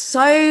find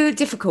so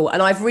difficult.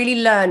 And I've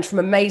really learned from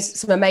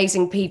some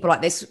amazing people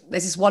like this.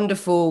 There's this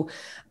wonderful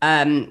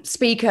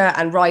speaker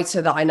and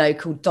writer that I know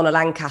called Donna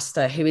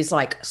Lancaster, who is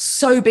like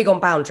so big on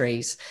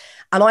boundaries.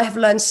 And I have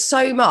learned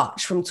so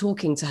much from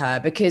talking to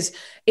her, because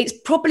it's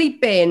probably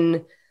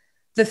been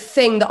the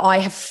thing that I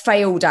have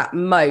failed at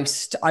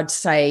most, I'd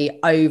say,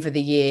 over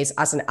the years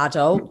as an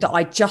adult, that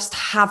I just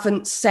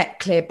haven't set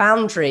clear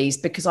boundaries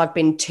because I've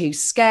been too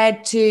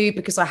scared to,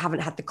 because I haven't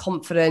had the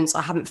confidence,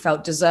 I haven't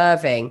felt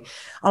deserving.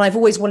 And I've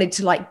always wanted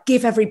to like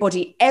give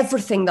everybody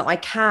everything that I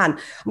can.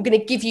 I'm going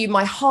to give you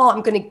my heart.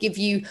 I'm going to give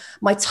you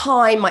my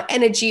time, my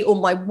energy, all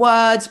my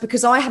words,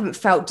 because I haven't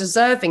felt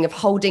deserving of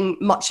holding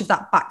much of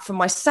that back for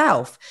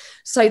myself.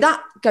 So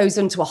that goes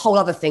into a whole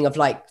other thing of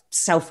like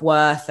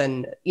self-worth,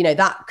 and, you know,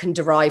 that can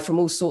derive from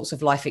all sorts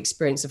of life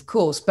experience, of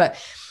course. But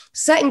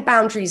setting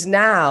boundaries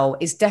now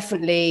is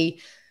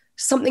definitely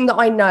something that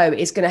I know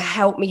is going to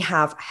help me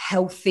have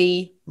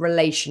healthy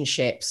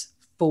relationships,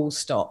 full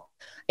stop.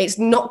 It's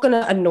not going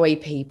to annoy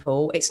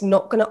people. It's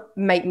not going to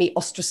make me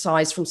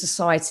ostracized from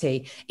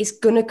society. It's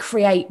going to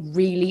create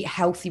really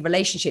healthy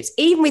relationships,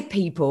 even with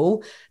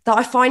people that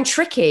I find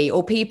tricky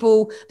or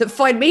people that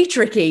find me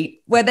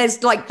tricky, where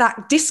there's like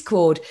that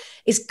discord.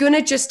 It's going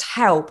to just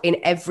help in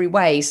every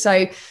way.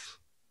 So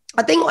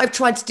I think what I've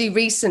tried to do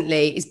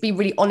recently is be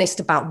really honest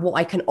about what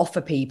I can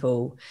offer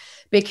people,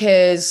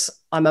 because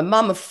I'm a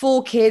mum of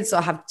 4 kids.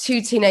 I have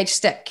 2 teenage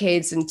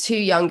stepkids and 2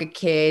 younger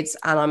kids,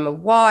 and I'm a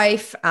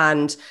wife,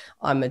 and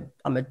I'm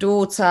a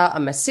daughter,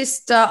 I'm a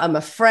sister, I'm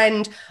a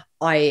friend.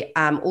 I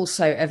am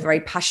also a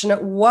very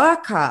passionate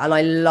worker, and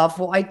I love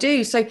what I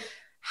do. So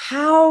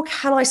how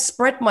can I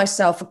spread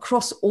myself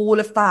across all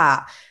of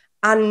that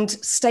and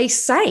stay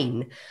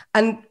sane?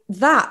 And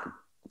that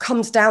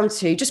comes down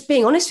to just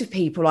being honest with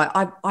people.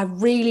 I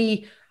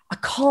I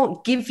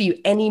can't give you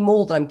any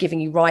more than I'm giving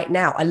you right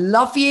now. I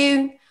love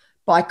you,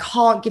 but I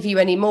can't give you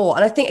any more.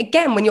 And I think,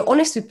 again, when you're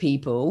honest with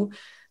people,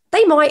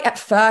 they might at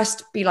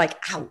first be like,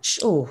 ouch,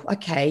 oh,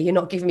 okay, you're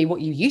not giving me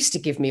what you used to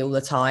give me all the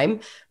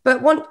time.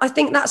 But I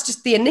think that's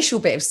just the initial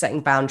bit of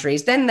setting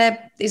boundaries. Then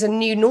there is a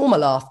new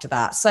normal after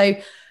that. So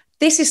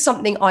this is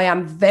something I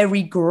am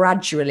very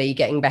gradually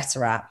getting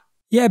better at.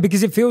 Yeah,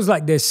 because it feels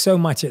like there's so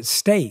much at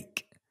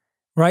stake,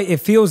 right? It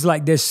feels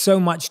like there's so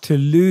much to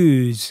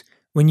lose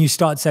when you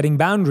start setting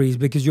boundaries,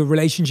 because your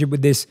relationship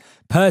with this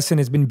person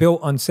has been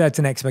built on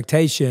certain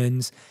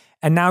expectations.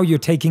 And now you're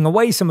taking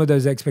away some of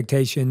those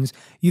expectations.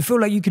 You feel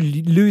like you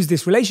could lose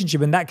this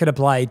relationship, and that could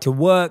apply to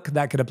work.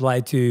 That could apply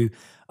to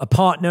a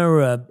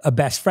partner, a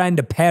best friend,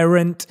 a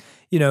parent.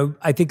 You know,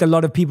 I think a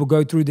lot of people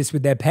go through this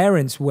with their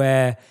parents,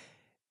 where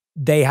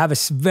they have a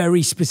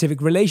very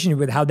specific relationship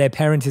with how their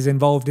parent is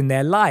involved in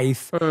their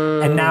life.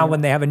 And now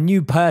when they have a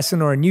new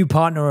person or a new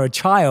partner or a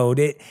child,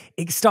 it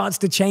starts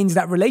to change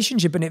that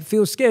relationship, and it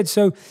feels scared.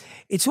 So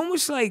it's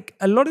almost like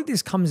a lot of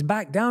this comes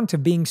back down to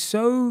being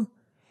so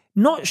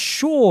not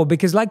sure,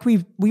 because like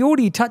we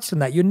already touched on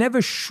that, you're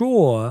never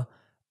sure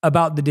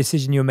about the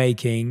decision you're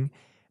making,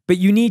 but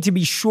you need to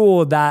be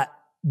sure that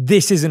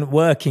this isn't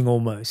working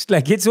almost.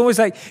 Like it's almost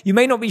like you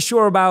may not be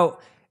sure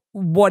about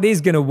what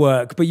is going to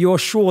work, but you're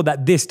sure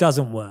that this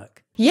doesn't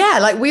work. Yeah,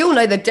 like we all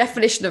know the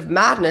definition of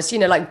madness, you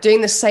know, like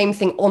doing the same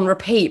thing on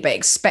repeat, but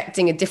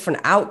expecting a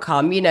different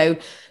outcome, you know,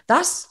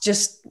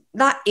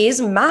 that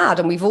is mad.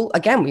 And we've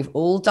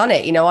all done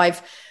it. You know,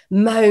 I've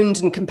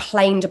moaned and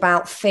complained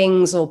about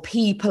things or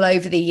people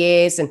over the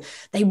years, and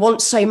they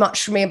want so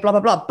much from me and blah, blah,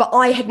 blah. But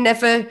I had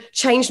never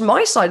changed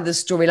my side of the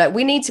story. Like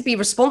we need to be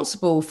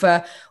responsible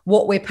for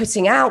what we're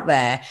putting out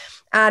there.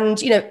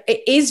 And, you know,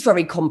 it is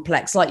very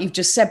complex, like you've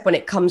just said, when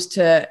it comes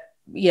to,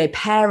 you know,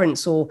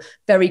 parents or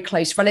very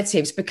close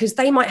relatives, because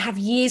they might have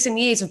years and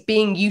years of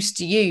being used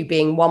to you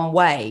being one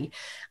way.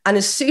 And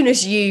as soon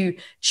as you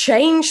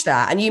change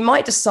that, and you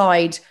might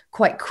decide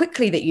quite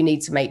quickly that you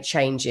need to make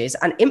changes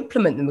and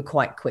implement them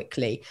quite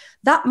quickly,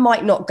 that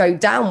might not go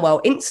down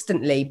well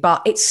instantly,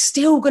 but it's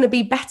still going to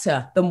be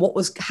better than what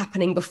was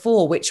happening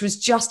before, which was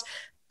just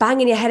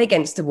banging your head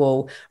against the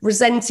wall,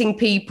 resenting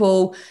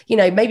people, you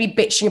know, maybe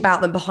bitching about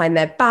them behind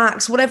their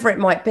backs, whatever it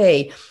might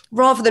be,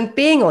 rather than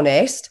being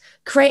honest,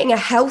 creating a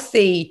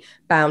healthy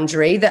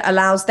boundary that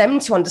allows them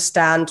to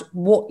understand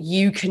what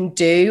you can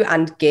do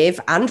and give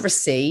and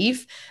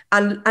receive,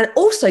 and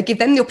also give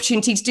them the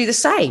opportunity to do the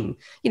same.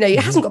 You know, it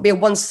hasn't got to be a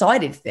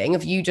one-sided thing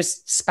of you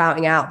just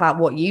spouting out about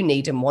what you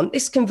need and want.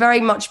 This can very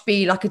much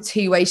be like a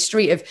two-way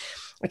street of,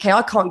 okay,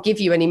 I can't give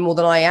you any more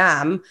than I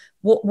am.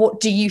 What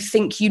do you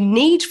think you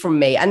need from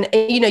me? And,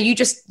 you know, you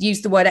just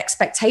use the word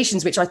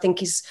expectations, which I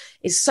think is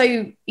so,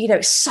 you know,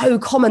 it's so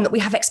common that we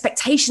have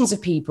expectations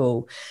of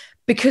people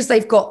because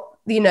they've got,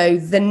 you know,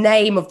 the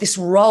name of this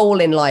role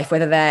in life,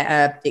 whether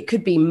they're, it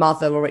could be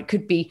mother or it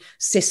could be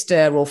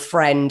sister or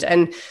friend.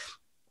 And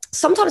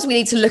sometimes we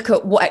need to look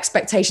at what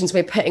expectations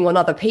we're putting on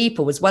other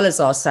people as well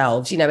as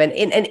ourselves, you know,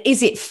 and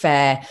is it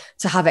fair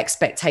to have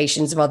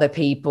expectations of other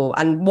people?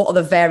 And what are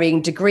the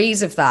varying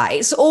degrees of that?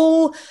 It's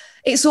all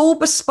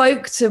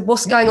bespoke to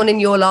what's going on in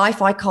your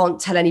life. I can't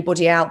tell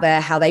anybody out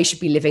there how they should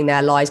be living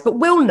their lives, but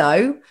we'll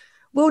know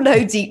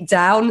deep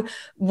down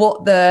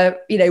what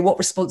what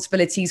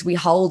responsibilities we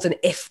hold and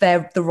if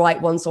they're the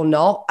right ones or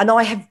not. And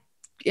I have,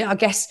 I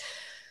guess,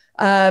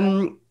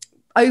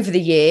 over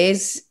the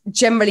years,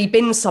 generally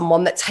been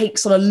someone that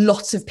takes on a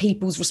lot of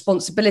people's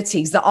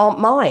responsibilities that aren't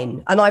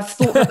mine. And I've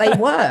thought that they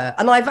were.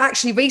 And I've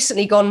actually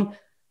recently gone,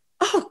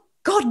 oh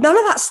God, none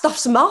of that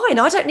stuff's mine.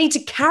 I don't need to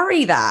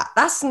carry that.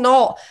 That's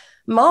not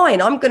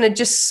mine. I'm going to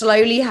just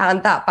slowly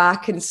hand that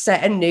back and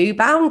set a new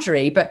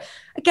boundary. But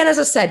again, as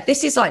I said,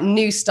 this is like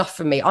new stuff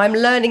for me. I'm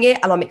learning it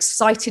and I'm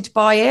excited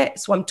by it.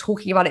 So I'm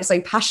talking about it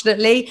so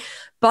passionately.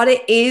 But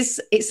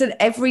it's an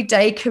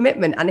everyday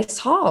commitment and it's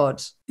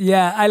hard.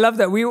 Yeah, I love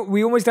that.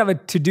 We almost have a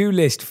to-do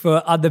list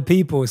for other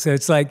people. So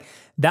it's like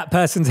that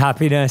person's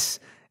happiness,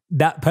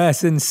 that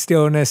person's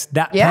stillness,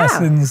 that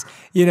person's,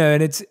 you know,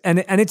 and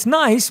it's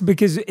nice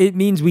because it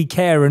means we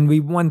care and we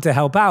want to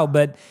help out.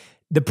 But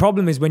the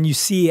problem is when you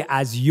see it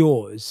as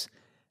yours.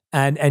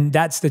 And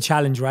that's the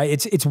challenge, right?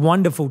 It's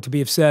wonderful to be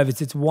of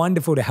service. It's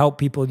wonderful to help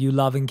people you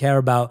love and care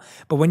about.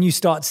 But when you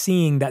start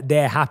seeing that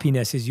their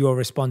happiness is your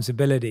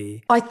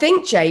responsibility. I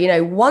think, Jay, you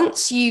know,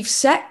 once you've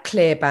set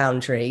clear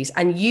boundaries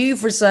and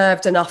you've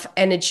reserved enough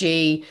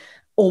energy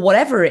or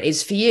whatever it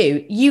is for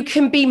you, you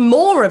can be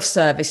more of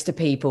service to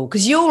people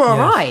because you're all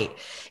right.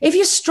 If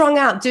you're strung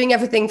out doing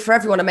everything for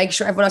everyone and making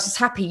sure everyone else is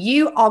happy,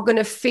 you are going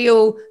to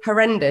feel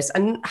horrendous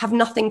and have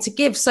nothing to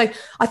give. So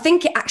I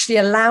think it actually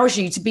allows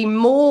you to be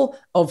more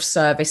of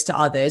service to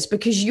others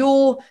because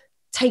you're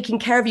taking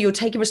care of you, you're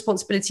taking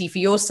responsibility for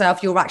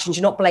yourself, your actions,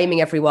 you're not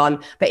blaming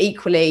everyone, but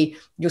equally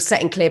you're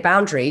setting clear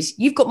boundaries.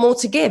 You've got more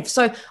to give.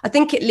 So I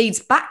think it leads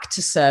back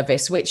to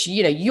service, which,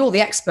 you know, you're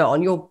the expert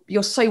on.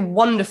 You're so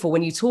wonderful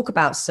when you talk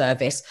about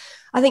service.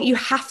 I think you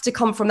have to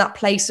come from that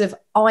place of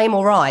I'm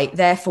all right,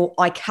 therefore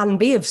I can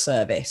be of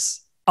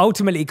service.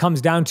 ultimately it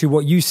comes down to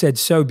what you said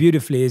so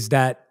beautifully, is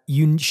that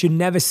you should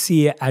never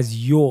see it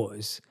as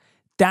yours.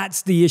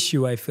 That's the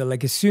issue, I feel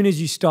like. As soon as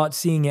you start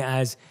seeing it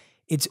as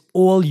it's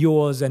all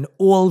yours and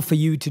all for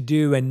you to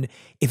do, and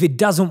if it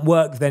doesn't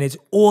work, then it's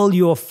all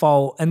your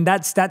fault. And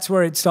that's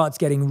where it starts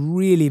getting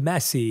really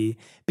messy,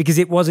 because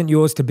it wasn't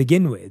yours to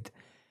begin with.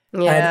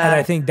 Yeah. And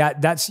I think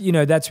that's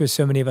where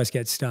so many of us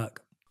get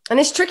stuck. And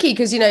it's tricky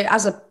because,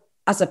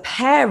 as a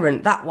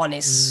parent, that one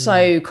is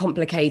so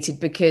complicated,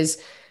 because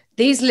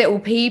these little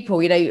people,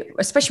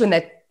 especially when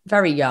they're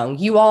very young,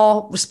 you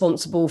are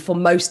responsible for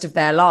most of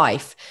their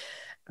life.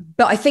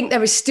 But I think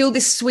there is still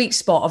this sweet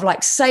spot of,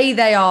 like, say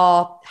they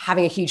are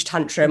having a huge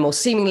tantrum or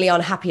seemingly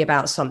unhappy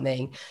about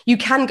something. You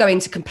can go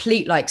into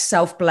complete, like,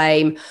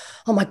 self-blame.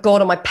 Oh my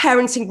God, am I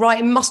parenting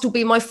right? It must all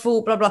be my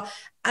fault, blah, blah.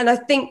 And I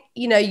think,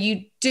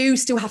 you do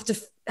still have to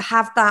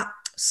have that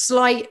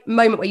slight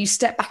moment where you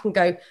step back and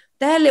go,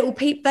 they're little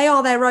people. They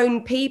are their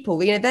own people.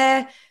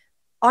 I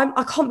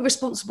can't be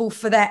responsible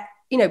for their,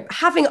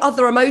 having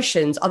other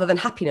emotions other than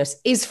happiness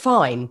is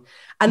fine.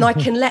 And I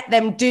can let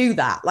them do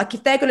that. Like,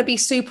 if they're going to be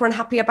super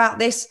unhappy about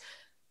this,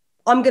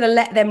 I'm going to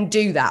let them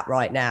do that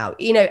right now,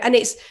 and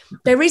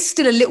there is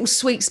still a little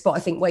sweet spot, I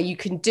think, where you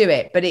can do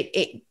it, but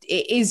it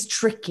is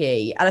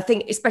tricky. And I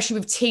think especially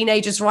with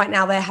teenagers right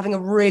now, they're having a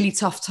really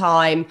tough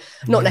time,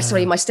 not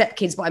necessarily my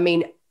stepkids, but I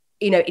mean,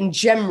 in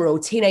general,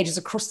 teenagers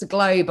across the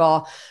globe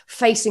are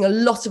facing a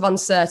lot of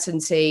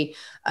uncertainty.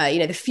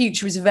 The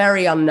future is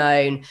very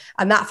unknown.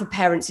 And that for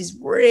parents is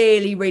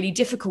really, really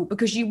difficult,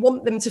 because you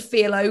want them to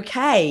feel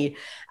okay.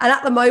 And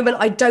at the moment,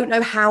 I don't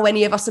know how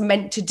any of us are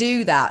meant to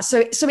do that. So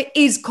it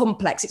is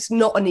complex. It's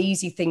not an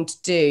easy thing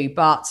to do,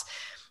 but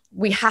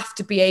we have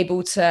to be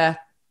able to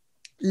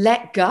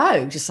let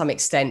go to some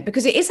extent,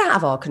 because it is out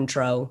of our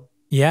control.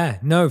 Yeah,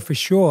 no, for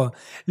sure.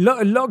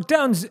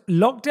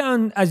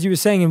 Lockdown, as you were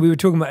saying, and we were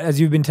talking about, as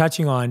you've been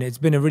touching on, it's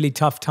been a really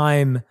tough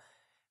time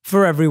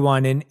for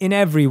everyone in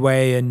every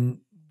way, and,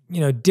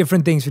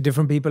 different things for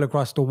different people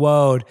across the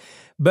world.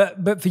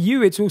 But for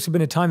you, it's also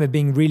been a time of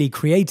being really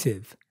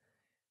creative.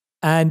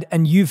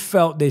 And you've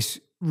felt this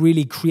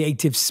really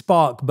creative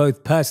spark,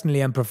 both personally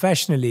and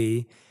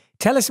professionally.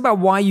 Tell us about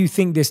why you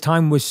think this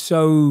time was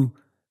so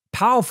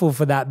powerful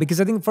for that,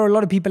 because I think for a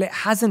lot of people it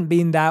hasn't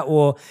been that,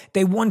 or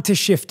they want to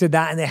shift to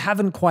that and they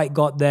haven't quite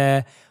got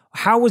there.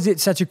 How was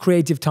it such a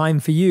creative time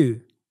for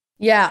you?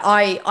 Yeah,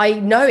 I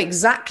know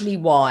exactly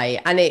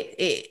why, and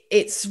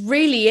it's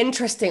really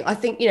interesting. I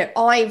think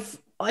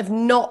I've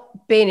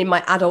not been in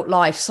my adult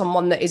life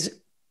someone that is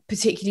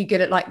particularly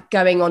good at, like,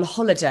 going on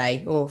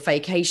holiday or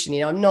vacation.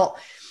 I'm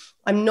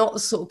not the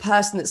sort of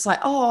person that's like,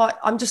 oh,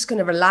 I'm just going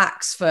to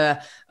relax for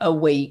a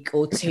week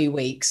or 2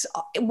 weeks.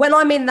 When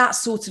I'm in that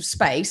sort of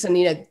space,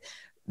 and,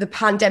 the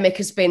pandemic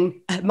has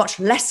been a much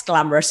less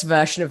glamorous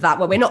version of that,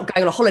 where we're not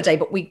going on a holiday,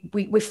 but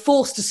we're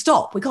forced to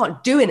stop. We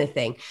can't do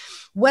anything.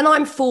 When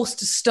I'm forced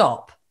to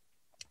stop,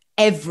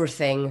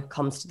 everything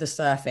comes to the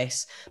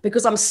surface,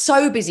 because I'm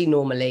so busy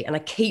normally, and I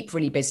keep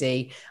really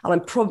busy, and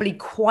I'm probably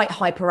quite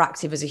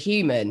hyperactive as a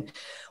human.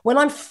 When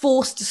I'm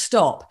forced to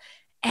stop,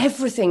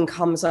 everything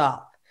comes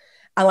up.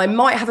 And I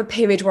might have a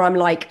period where I'm,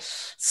 like,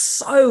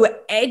 so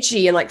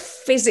edgy and, like,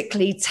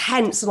 physically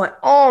tense, and, like,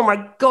 oh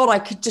my God, I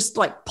could just,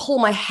 like, pull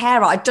my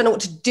hair out. I don't know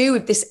what to do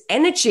with this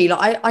energy.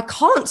 Like, I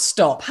can't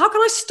stop. How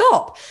can I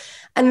stop?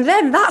 And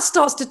then that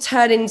starts to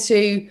turn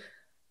into,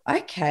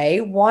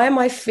 okay, why am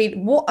I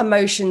feeling, what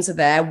emotions are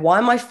there? Why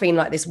am I feeling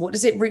like this? What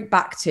does it root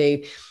back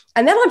to?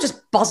 And then I'm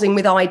just buzzing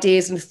with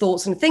ideas and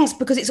thoughts and things,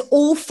 because it's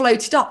all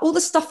floated up. All the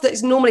stuff that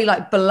is normally,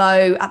 like,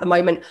 below at the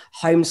moment,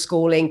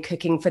 homeschooling,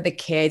 cooking for the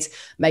kids,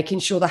 making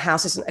sure the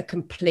house isn't a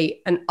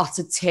complete and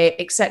utter tip,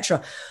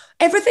 etc.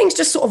 Everything's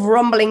just sort of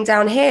rumbling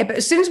down here. But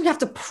as soon as we have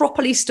to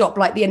properly stop,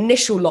 like the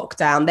initial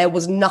lockdown, there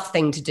was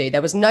nothing to do.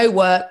 There was no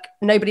work.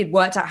 Nobody had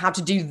worked out how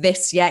to do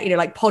this yet,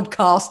 like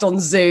podcast on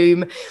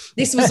Zoom.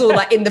 This was all,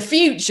 like, in the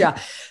future.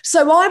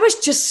 So I was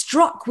just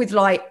struck with,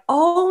 like,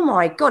 oh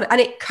my God.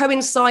 And it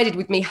coincided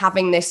with me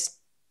having this,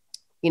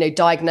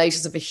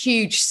 diagnosis of a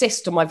huge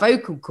cyst on my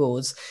vocal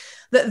cords.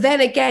 That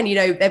then again,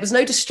 there was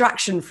no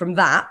distraction from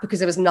that, because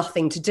there was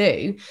nothing to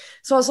do.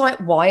 So I was like,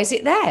 why is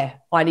it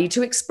there? I need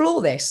to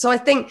explore this. So I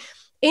think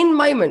in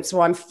moments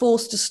where I'm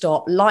forced to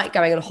stop, like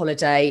going on a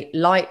holiday,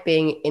 like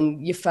being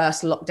in your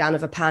first lockdown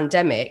of a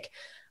pandemic,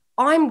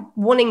 I'm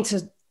wanting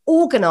to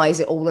organize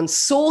it all and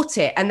sort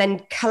it, and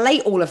then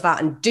collate all of that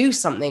and do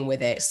something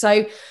with it.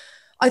 So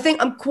I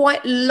think I'm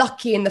quite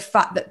lucky in the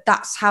fact that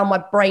that's how my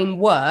brain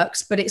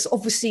works, but it's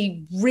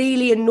obviously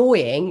really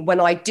annoying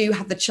when I do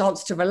have the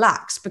chance to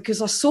relax,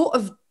 because I sort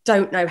of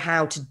don't know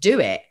how to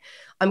do it.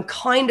 I'm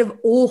kind of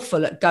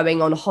awful at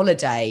going on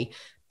holiday,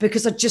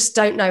 because I just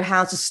don't know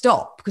how to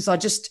stop, because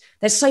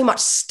there's so much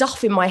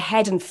stuff in my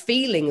head and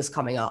feelings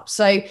coming up.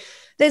 So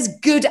there's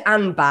good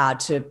and bad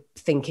to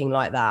thinking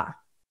like that.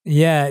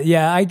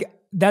 Yeah.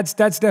 That's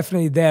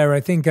definitely there.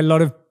 I think a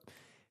lot of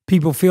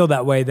people feel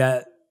that way,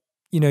 that,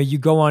 you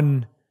go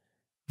on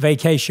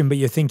vacation, but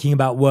you're thinking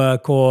about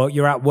work, or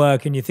you're at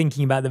work and you're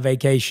thinking about the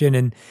vacation,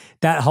 and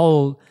that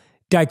whole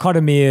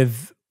dichotomy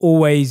of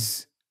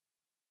always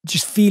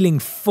just feeling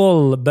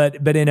full, but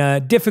in a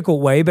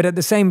difficult way. But at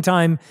the same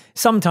time,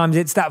 sometimes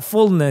it's that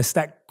fullness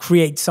that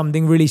creates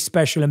something really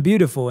special and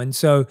beautiful. And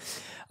so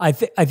I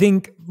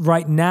think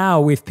right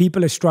now, if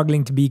people are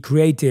struggling to be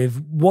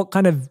creative, what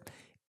kind of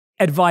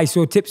advice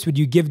or tips would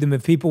you give them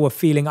if people were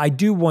feeling, I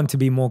do want to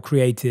be more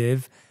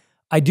creative,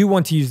 I do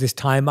want to use this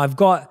time, I've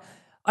got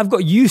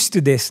used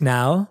to this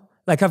now,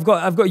 like I've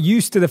got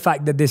used to the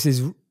fact that this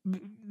is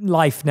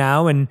life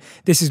now and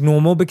this is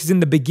normal? Because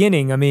in the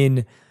beginning, I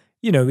mean,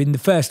 you know, in the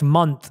first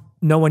month,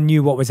 no one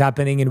knew what was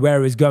happening and where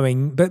it was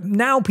going. But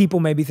now people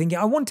may be thinking,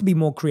 I want to be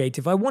more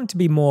creative, I want to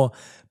be more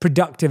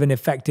productive and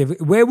effective.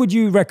 Where would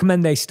you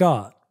recommend they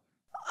start?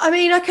 I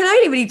mean, I can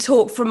only really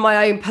talk from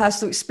my own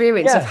personal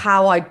experience of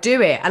how I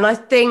do it. And I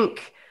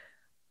think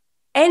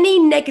any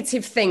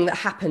negative thing that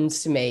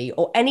happens to me,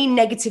 or any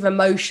negative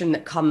emotion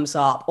that comes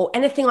up, or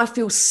anything I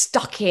feel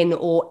stuck in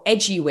or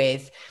edgy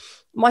with,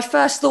 my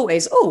first thought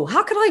is, oh,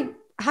 how can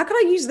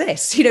I use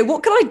this? You know,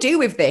 what can I do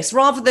with this?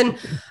 Rather than,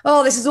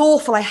 oh, this is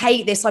awful, I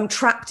hate this, I'm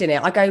trapped in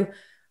it. I go,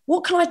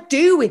 what can I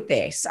do with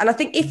this? And I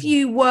think if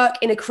you work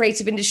in a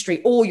creative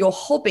industry, or your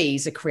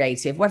hobbies are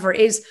creative, whether it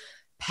is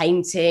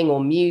painting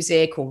or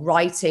music or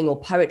writing or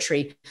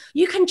poetry,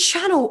 you can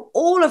channel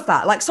all of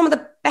that. Like some of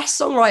the best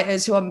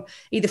songwriters who I'm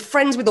either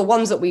friends with or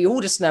ones that we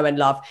all just know and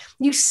love,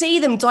 you see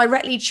them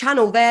directly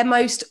channel their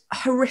most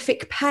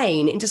horrific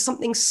pain into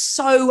something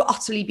so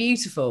utterly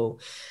beautiful.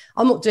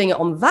 I'm not doing it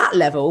on that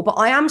level, but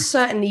I am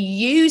certainly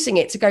using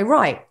it to go,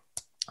 right,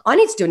 I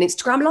need to do an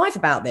Instagram live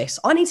about this.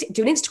 I need to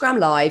do an Instagram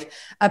live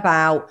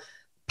about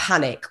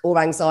panic or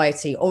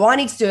anxiety, or I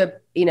need to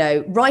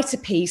do write a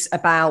piece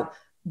about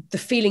the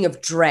feeling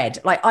of dread.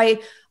 Like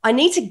I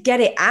need to get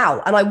it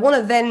out, and I want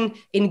to then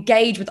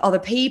engage with other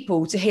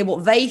people to hear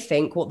what they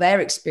think, what their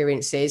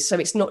experience is. So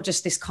it's not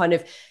just this kind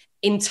of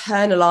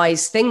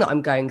internalized thing that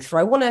I'm going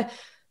through. I want to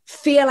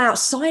feel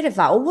outside of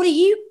that. Or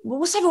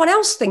what's everyone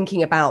else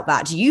thinking about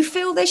that? Do you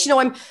feel this?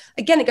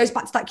 Again, it goes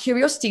back to that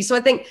curiosity. So I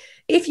think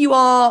if you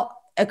are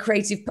a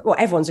creative, well,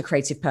 everyone's a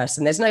creative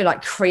person. There's no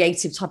like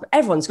creative type.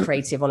 Everyone's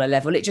creative on a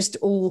level. It just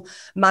all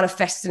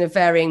manifests in a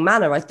varying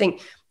manner. I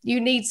think you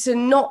need to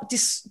not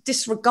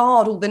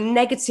disregard all the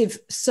negative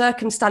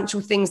circumstantial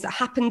things that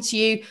happen to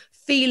you,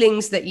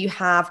 feelings that you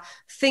have,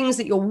 things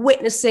that you're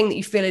witnessing that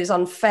you feel is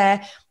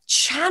unfair.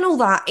 Channel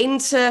that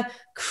into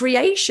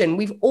creation.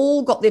 We've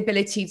all got the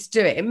ability to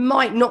do it. It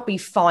might not be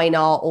fine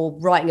art or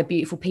writing a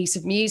beautiful piece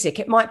of music.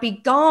 It might be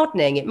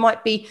gardening. It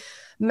might be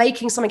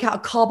making something out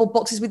of cardboard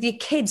boxes with your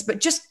kids, but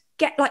just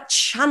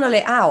channel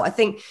it out. I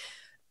think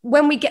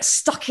when we get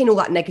stuck in all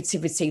that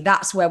negativity,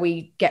 that's where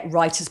we get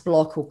writer's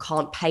block or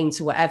can't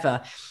paint or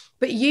whatever.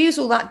 But use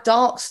all that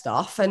dark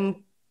stuff and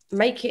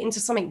make it into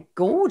something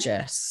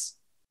gorgeous.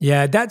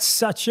 Yeah, that's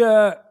such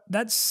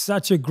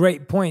a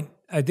great point,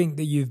 I think,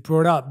 that you've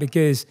brought up,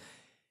 because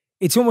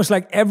it's almost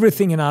like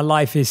everything in our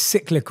life is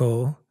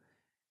cyclical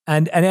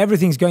and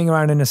everything's going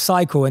around in a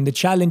cycle. And the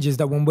challenge is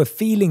that when we're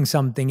feeling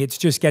something, it's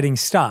just getting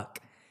stuck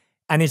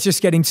and it's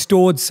just getting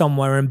stored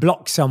somewhere and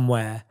blocked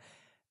somewhere.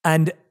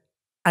 And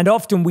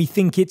often we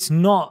think it's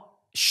not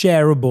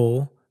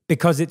shareable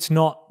because it's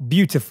not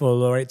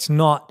beautiful or it's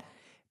not,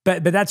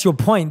 but that's your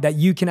point, that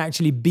you can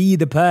actually be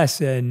the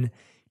person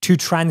to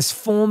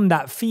transform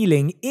that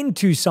feeling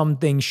into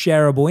something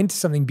shareable, into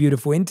something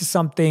beautiful, into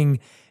something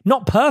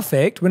not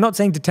perfect. We're not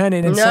saying to turn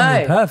it into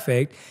something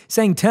perfect,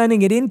 saying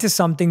turning it into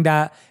something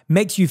that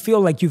makes you feel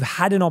like you've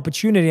had an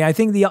opportunity. I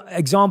think the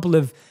example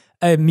of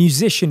a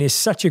musician is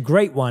such a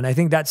great one. I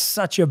think that's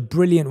such a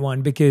brilliant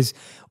one, because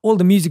all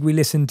the music we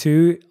listen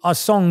to are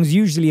songs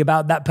usually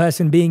about that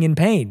person being in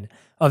pain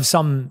of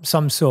some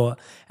sort.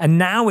 And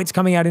now it's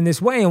coming out in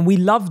this way, and we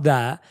love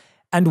that.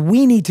 And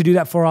we need to do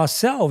that for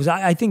ourselves.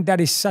 I think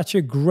that is such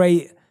a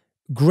great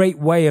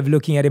way of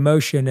looking at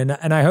emotion.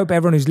 And I hope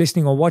everyone who's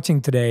listening or watching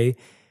today,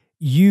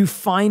 you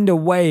find a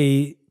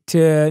way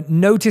to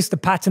notice the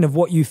pattern of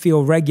what you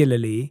feel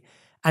regularly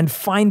and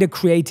find a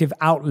creative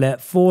outlet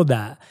for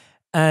that.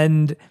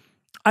 And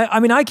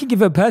I mean, I can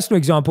give a personal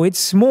example. It's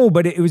small,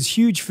 but it was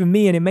huge for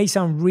me, and it may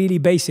sound really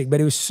basic,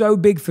 but it was so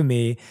big for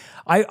me.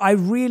 I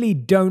really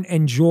don't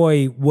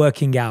enjoy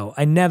working out.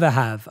 I never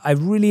have. I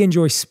really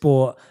enjoy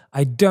sport.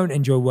 I don't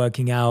enjoy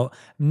working out.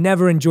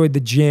 Never enjoyed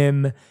the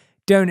gym.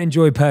 Don't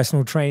enjoy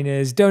personal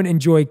trainers. Don't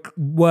enjoy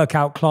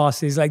workout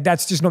classes. Like,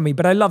 that's just not me.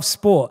 But I love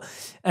sport.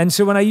 And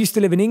so when I used to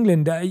live in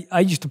England, I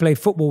used to play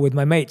football with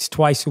my mates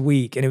twice a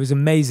week, and it was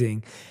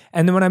amazing.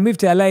 And then when I moved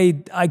to LA,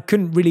 I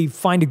couldn't really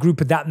find a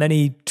group of that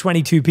many,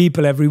 22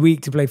 people every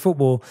week to play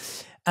football.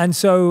 And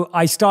so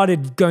I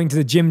started going to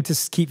the gym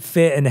to keep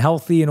fit and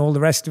healthy and all the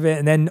rest of it.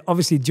 And then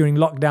obviously during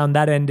lockdown,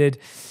 that ended.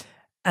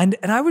 And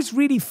I was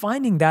really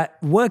finding that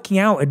working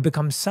out had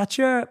become such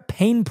a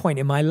pain point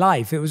in my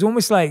life. It was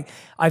almost like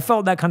I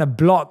felt that kind of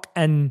block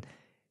and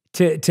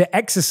to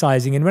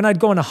exercising. And when I'd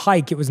go on a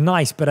hike, it was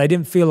nice, but I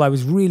didn't feel I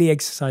was really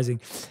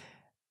exercising.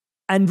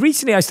 And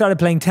recently I started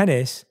playing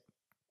tennis.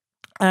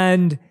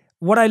 And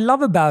what I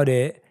love about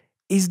it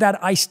is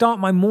that I start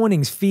my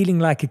mornings feeling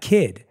like a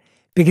kid,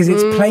 because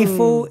it's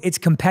playful, it's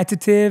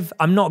competitive.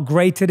 I'm not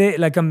great at it.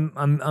 Like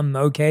I'm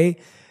okay,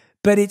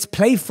 but it's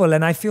playful.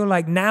 And I feel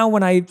like now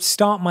when I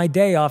start my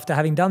day after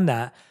having done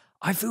that,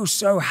 I feel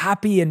so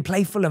happy and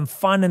playful and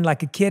fun and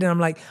like a kid. And I'm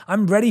like,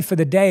 I'm ready for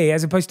the day,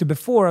 as opposed to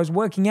before I was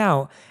working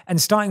out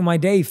and starting my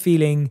day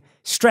feeling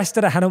stressed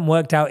that I hadn't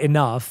worked out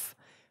enough,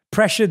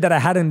 pressured that I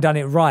hadn't done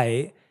it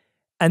right,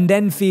 and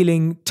then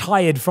feeling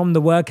tired from the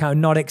workout,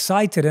 not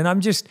excited.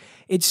 And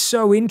it's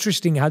so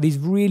interesting how these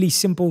really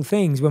simple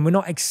things, when we're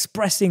not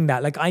expressing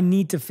that, like I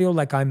need to feel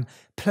like I'm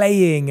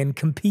playing and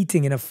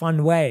competing in a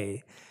fun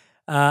way.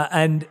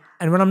 And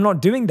when I'm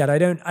not doing that, I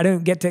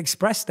don't get to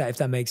express that, if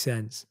that makes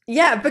sense.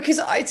 Yeah, because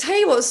I tell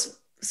you what's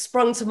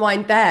sprung to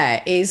mind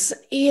there is,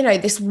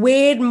 this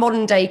weird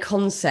modern day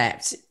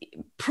concept,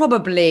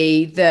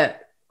 probably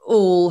that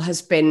all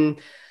has been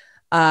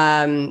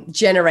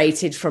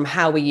generated from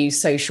how we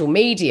use social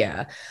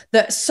media,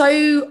 that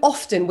so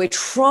often we're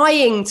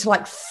trying to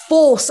like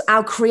force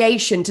our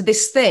creation to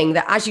this thing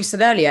that, as you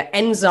said earlier,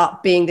 ends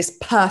up being this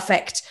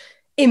perfect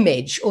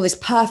image or this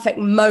perfect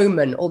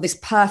moment or this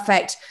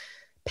perfect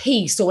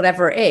piece or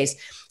whatever it is.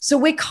 So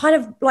we're kind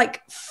of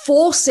like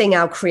forcing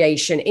our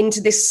creation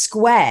into this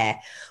square,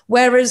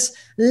 whereas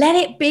let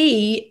it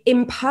be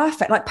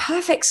imperfect. Like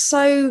perfect,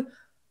 so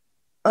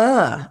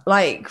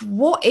like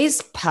what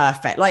is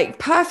perfect? Like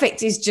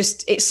perfect is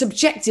just, it's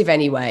subjective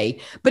anyway,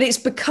 but it's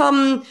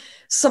become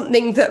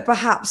something that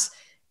perhaps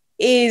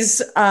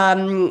is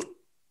more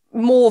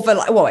of a,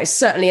 like, well, it's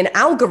certainly an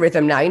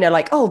algorithm now,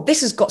 like, oh,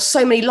 this has got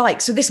so many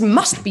likes, so this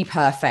must be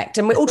perfect.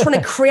 And we're all trying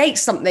to create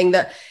something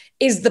that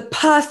is the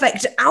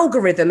perfect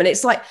algorithm. And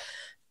it's like,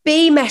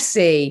 be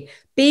messy,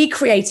 be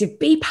creative,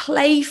 be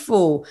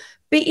playful,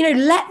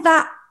 let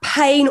that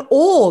pain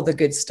or the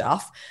good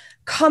stuff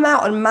come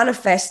out and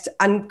manifest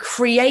and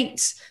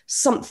create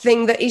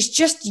something that is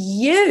just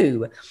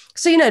you.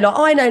 So, like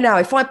I know now,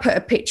 if I put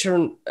a picture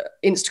on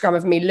Instagram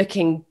of me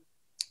looking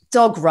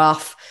dog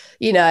rough,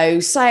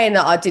 saying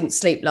that I didn't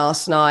sleep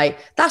last night,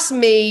 that's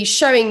me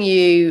showing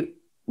you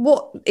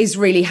what is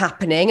really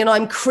happening. And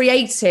I'm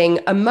creating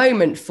a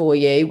moment for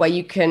you where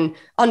you can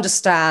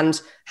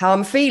understand how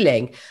I'm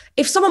feeling.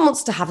 If someone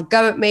wants to have a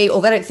go at me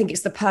or they don't think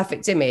it's the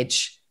perfect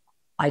image,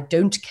 I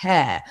don't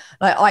care.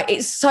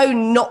 It's so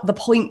not the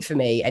point for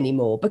me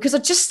anymore, because I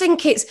just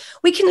think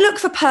we can look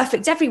for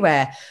perfect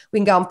everywhere. We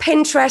can go on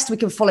Pinterest, we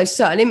can follow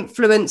certain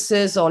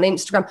influencers on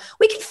Instagram.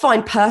 We can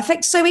find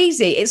perfect so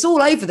easy. It's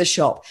all over the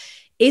shop.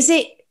 Is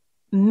it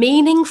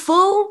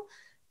meaningful?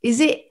 Is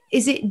it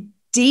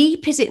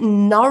deep? Is it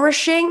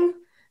nourishing?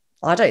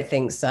 I don't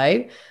think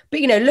so.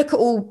 But, look at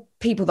all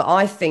people that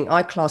I think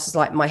I class as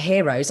like my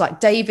heroes, like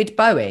David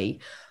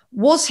Bowie.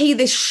 Was he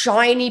this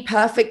shiny,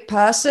 perfect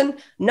person?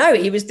 No,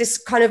 he was this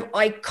kind of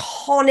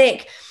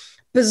iconic,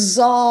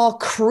 bizarre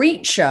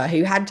creature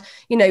who had,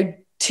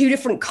 two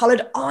different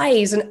colored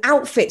eyes and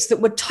outfits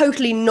that were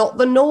totally not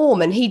the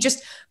norm. And he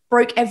just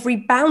broke every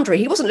boundary.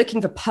 He wasn't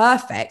looking for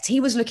perfect. He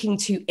was looking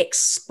to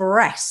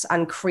express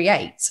and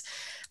create.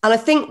 And I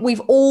think we've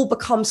all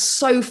become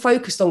so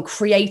focused on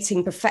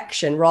creating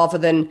perfection rather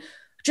than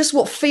just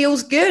what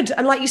feels good.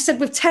 And like you said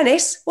with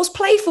tennis, what's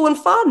playful and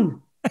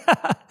fun.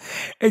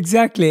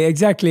 Exactly.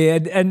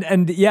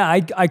 And yeah,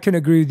 I can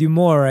agree with you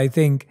more. I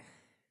think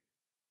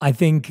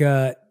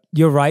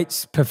you're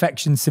right.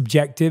 Perfection's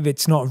subjective.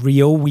 It's not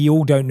real. We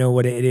all don't know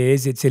what it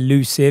is. It's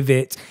elusive.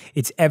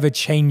 It's ever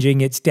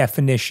changing its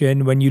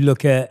definition. When you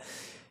look at,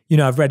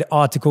 I've read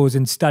articles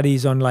and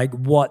studies on like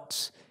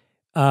what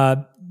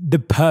the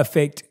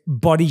perfect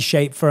body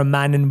shape for a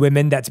man and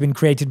women that's been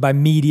created by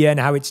media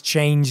and how it's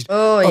changed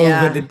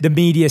over the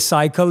media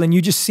cycle. And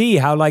you just see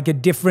how like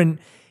in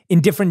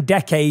different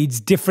decades,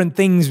 different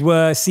things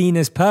were seen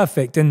as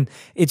perfect. And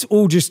it's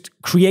all just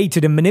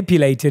created and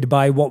manipulated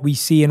by what we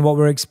see and what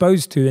we're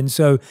exposed to. And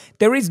so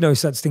there is no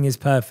such thing as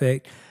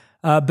perfect.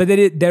 But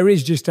there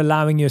is just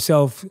allowing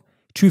yourself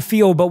to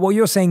feel. But what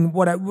you're saying,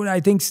 what I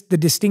think's the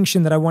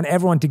distinction that I want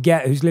everyone to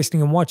get who's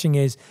listening and watching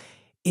is,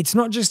 it's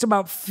not just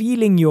about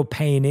feeling your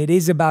pain. It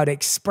is about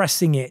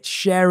expressing it,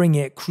 sharing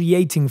it,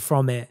 creating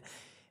from it.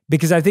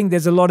 Because I think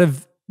there's a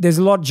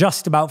lot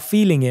just about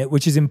feeling it,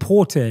 which is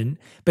important,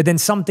 but then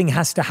something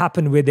has to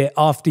happen with it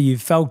after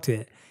you've felt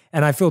it.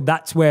 And I feel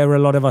that's where a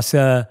lot of us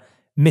are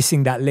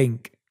missing that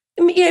link.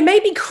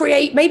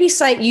 Maybe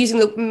saying using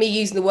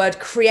the word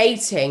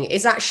creating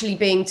is actually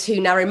being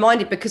too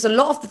narrow-minded, because a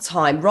lot of the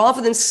time,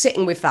 rather than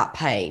sitting with that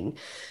pain,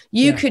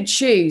 you could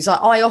choose.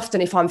 I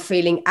often, if I'm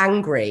feeling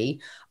angry,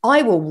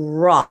 I will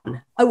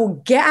run. I will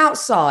get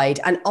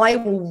outside and I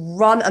will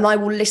run and I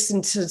will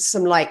listen to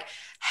some like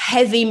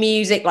heavy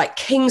music, like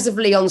Kings of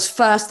Leon's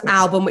first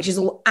album, which is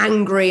all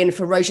angry and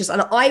ferocious.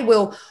 And I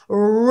will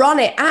run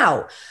it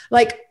out.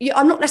 Like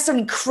I'm not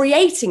necessarily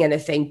creating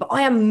anything, but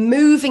I am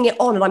moving it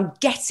on and I'm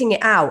getting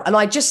it out. And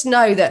I just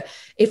know that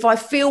if I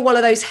feel one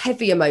of those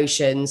heavy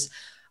emotions,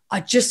 I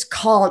just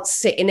can't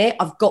sit in it.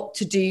 I've got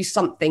to do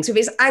something. So if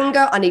it's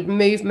anger, I need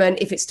movement.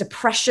 If it's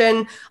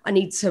depression, I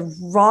need to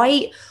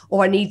write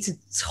or I need to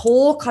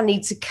talk. I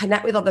need to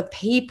connect with other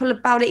people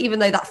about it, even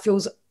though that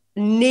feels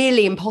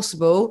nearly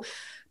impossible.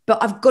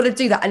 but I've got to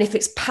do that. And if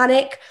it's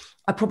panic,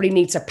 I probably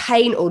need to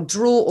paint or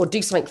draw or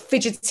do something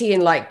fidgety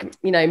and like,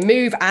 you know,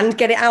 move and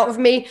get it out of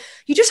me.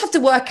 You just have to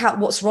work out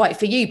what's right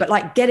for you, but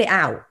like get it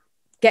out,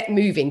 get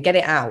moving, get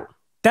it out.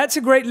 That's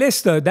a great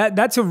list though.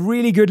 That's a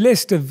really good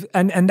list of,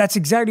 and that's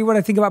exactly what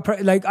I think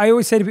about. Like I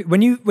always say to people,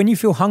 when you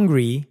feel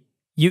hungry,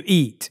 you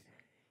eat.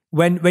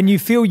 When you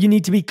feel you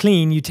need to be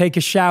clean, you take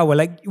a shower.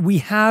 Like we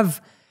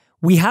have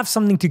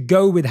something to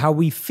go with how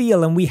we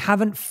feel, and we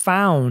haven't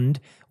found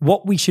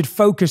what we should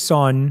focus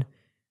on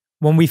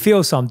when we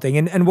feel something.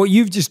 And what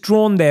you've just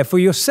drawn there for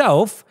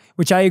yourself,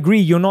 which I agree,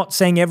 you're not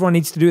saying everyone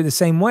needs to do it the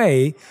same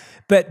way,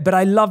 but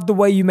I love the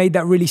way you made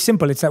that really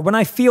simple. It's like, when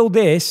I feel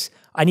this,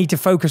 I need to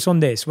focus on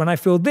this. When I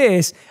feel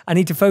this, I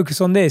need to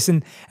focus on this.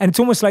 And it's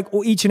almost like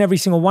each and every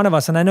single one of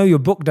us, and I know your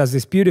book does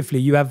this beautifully,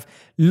 you have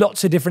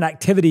lots of different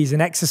activities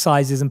and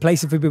exercises and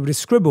places for people to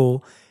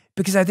scribble,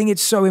 because I think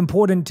it's so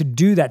important to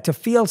do that, to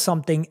feel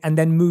something and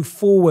then move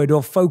forward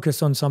or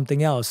focus on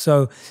something else.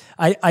 So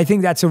I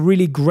think that's a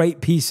really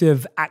great piece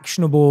of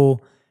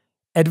actionable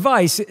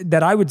advice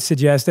that I would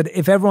suggest, that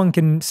if everyone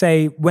can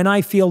say, when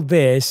I feel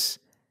this,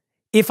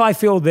 if I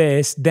feel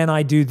this, then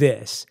I do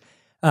this.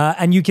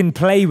 And you can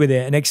play with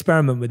it and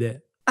experiment with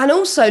it. And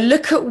also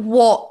look at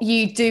what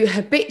you do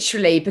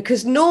habitually,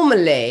 because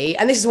normally,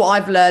 and this is what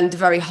I've learned the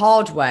very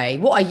hard way,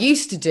 what I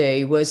used to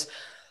do was,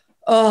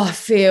 oh, I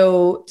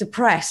feel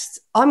depressed,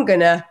 I'm going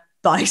to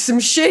buy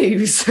some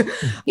shoes.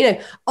 You know,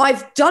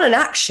 I've done an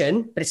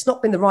action, but it's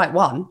not been the right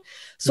one.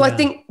 So I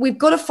think we've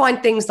got to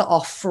find things that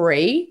are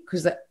free,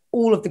 because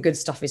all of the good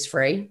stuff is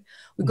free.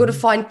 We've got to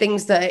find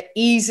things that are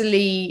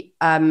easily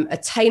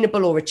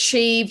attainable or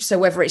achieved. So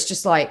whether it's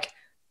just like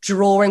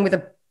drawing with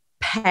a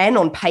pen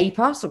on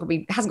paper, so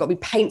it hasn't got to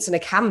be paints and a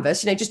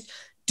canvas, you know, just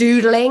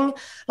doodling,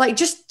 like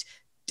just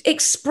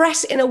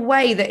express in a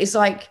way that is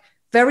like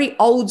very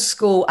old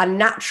school and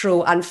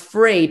natural and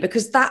free,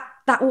 because that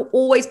will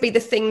always be the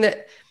thing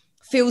that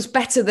feels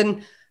better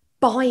than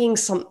buying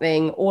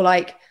something, or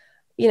like,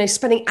 you know,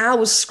 spending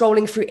hours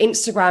scrolling through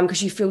Instagram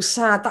because you feel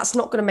sad. That's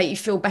not going to make you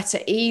feel better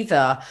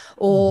either.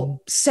 Or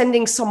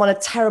sending someone a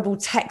terrible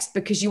text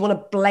because you want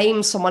to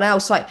blame someone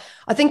else. Like,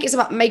 I think it's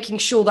about making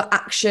sure that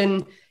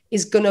action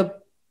is going to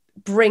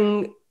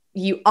bring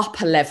you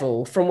up a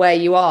level from where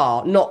you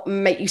are, not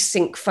make you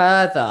sink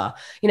further.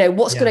 You know,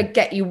 what's going to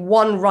get you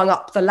one rung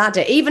up the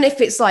ladder, even if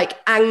it's like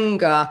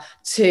anger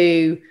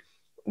to,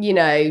 you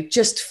know,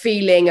 just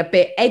feeling a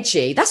bit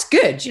edgy. That's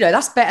good. You know,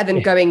 that's better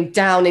than going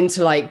down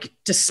into like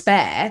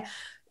despair.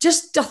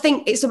 Just, I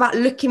think it's about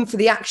looking for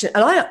the action.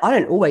 And I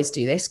don't always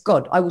do this.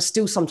 God, I will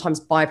still sometimes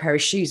buy a pair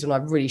of shoes when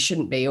I really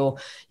shouldn't be, or,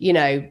 you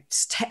know,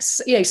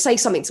 say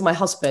something to my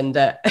husband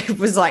that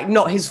was like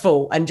not his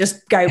fault and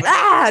just go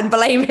and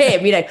blame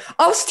him. You know,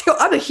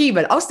 I'm a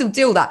human. I'll still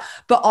deal with that.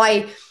 But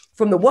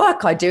from the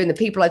work I do and the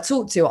people I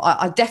talk to,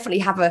 I definitely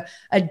have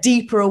a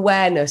deeper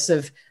awareness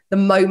of the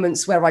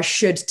moments where I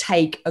should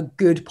take a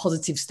good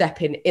positive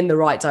step in the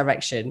right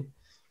direction.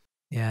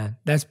 Yeah,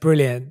 that's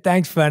brilliant.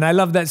 Thanks, Fearne. I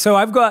love that. So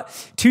I've got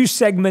 2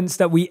 segments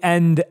that we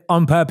end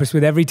on purpose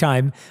with every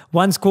time.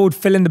 One's called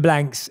Fill in the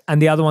Blanks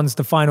and the other one's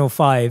the Final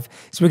 5.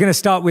 So we're going to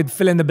start with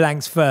Fill in the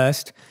Blanks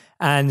first.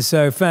 And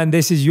so, Fearne,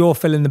 this is your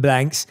Fill in the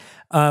Blanks.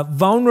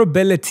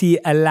 Vulnerability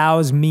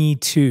allows me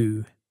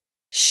to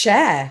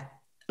share.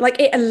 Like,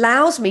 it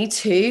allows me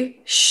to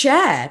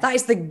share. That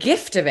is the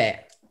gift of it.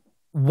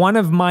 One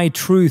of my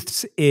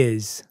truths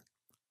is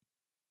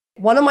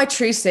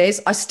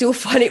I still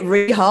find it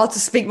really hard to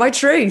speak my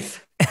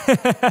truth.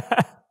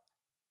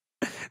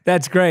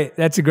 That's great.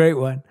 That's a great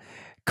one.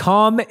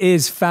 Calm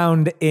is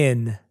found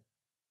in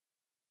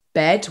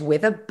bed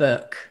with a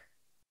book.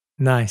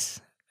 Nice.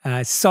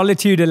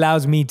 Solitude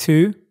allows me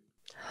to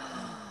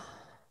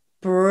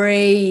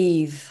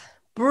breathe.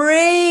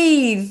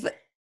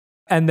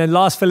 And the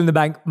last fill in the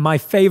blank, my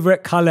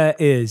favorite color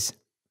is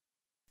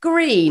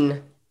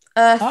green.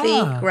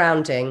 Earthy,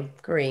 grounding,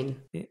 green.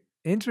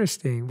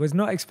 Interesting. Was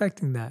not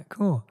expecting that.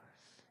 Cool.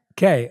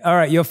 Okay. All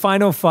right. Your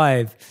final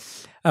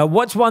 5.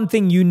 What's one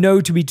thing you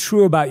know to be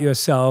true about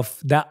yourself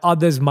that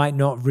others might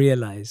not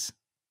realize?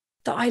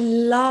 That I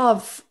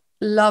love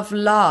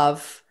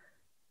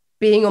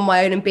being on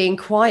my own and being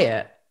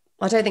quiet.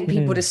 I don't think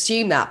people would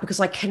assume that, because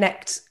I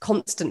connect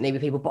constantly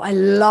with people, but I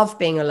love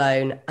being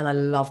alone and I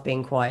love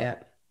being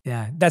quiet.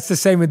 Yeah, that's the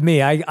same with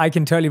me. I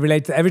can totally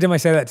relate to every time I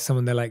say that to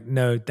someone, they're like,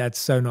 no, that's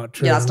so not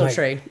true. Yeah, that's not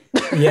true.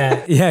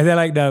 yeah. They're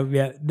like, no,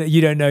 you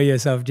don't know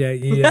yourself, Jay.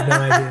 You have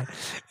no idea.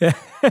 Yeah.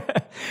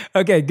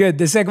 Okay, good.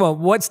 The second one,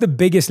 what's the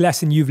biggest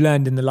lesson you've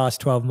learned in the last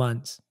 12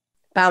 months?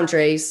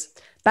 Boundaries.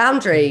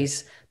 I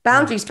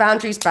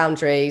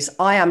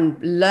am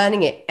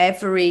learning it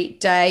every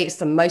day. It's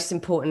the most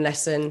important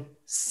lesson.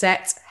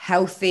 Set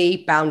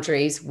healthy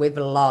boundaries with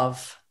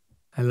love.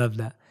 I love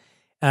that.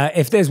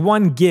 If there's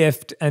one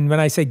gift, and when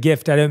I say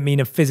gift, I don't mean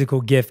a physical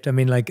gift. I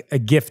mean like a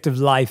gift of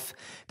life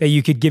that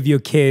you could give your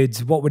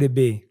kids, what would it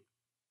be?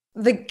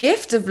 The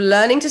gift of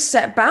learning to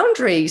set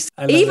boundaries,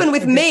 even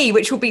with me,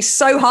 which will be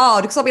so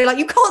hard, because I'll be like,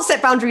 you can't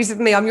set boundaries with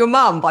me. I'm your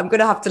mum, but I'm going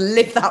to have to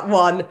live that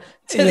one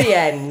to the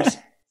end.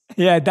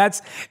 Yeah,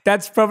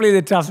 that's probably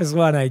the toughest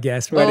one, I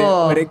guess, when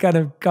it kind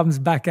of comes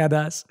back at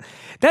us.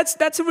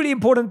 That's a really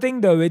important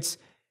thing, though.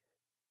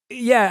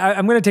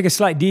 I'm going to take a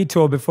slight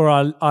detour before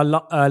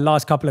our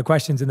last couple of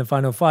questions in the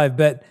final five,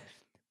 but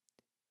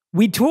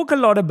we talk a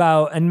lot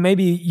about, and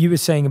maybe you were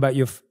saying about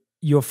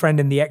your friend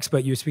and the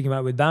expert you were speaking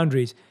about with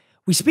boundaries.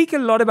 We speak a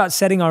lot about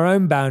setting our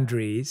own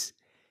boundaries,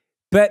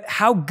 but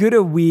how good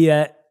are we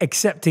at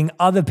accepting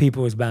other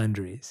people's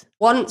boundaries?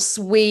 Once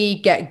we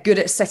get good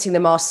at setting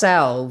them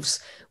ourselves,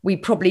 we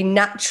probably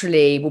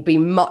naturally will be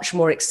much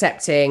more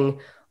accepting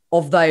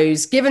of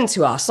those given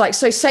to us. Like,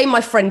 so say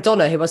my friend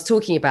Donna, who I was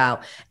talking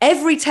about,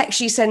 every text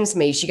she sends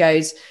me, she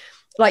goes,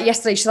 like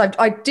yesterday, she said,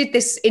 I did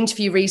this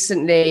interview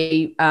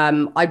recently.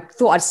 I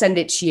thought I'd send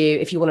it to you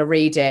if you want to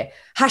read it.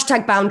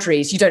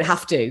 #boundaries. You don't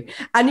have to.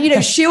 And, you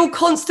know, she'll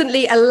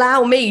constantly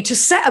allow me to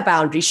set a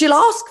boundary. She'll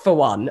ask for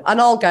one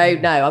and I'll go,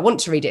 no, I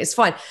want to read it. It's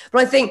fine.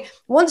 But I think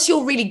once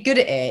you're really good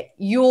at it,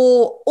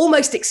 you're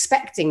almost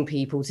expecting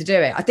people to do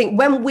it. I think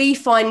when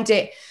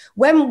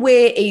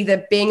we're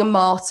either being a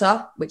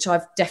martyr, which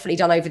I've definitely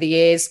done over the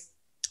years,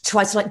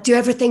 try to like do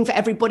everything for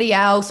everybody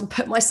else and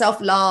put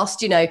myself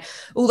last, you know,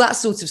 all that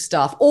sort of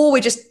stuff. Or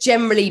we're just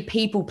generally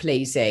people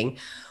pleasing.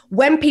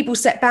 When people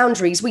set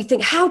boundaries, we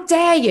think, how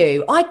dare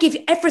you? I give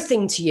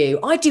everything to you.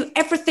 I do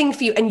everything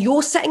for you. And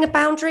you're setting a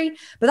boundary,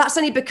 but that's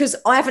only because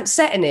I haven't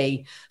set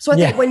any. So I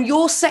think when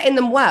you're setting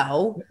them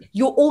well,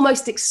 you're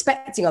almost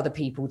expecting other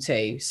people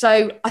to.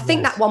 So I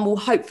think that one will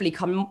hopefully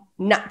come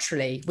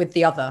naturally with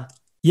the other.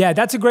 Yeah,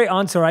 that's a great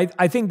answer.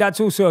 I think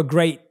that's also a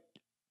great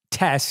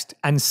test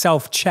and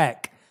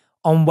self-check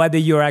on whether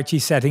you're actually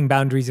setting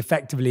boundaries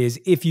effectively. Is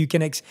if you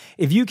can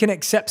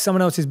accept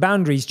someone else's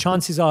boundaries,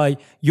 chances are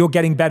you're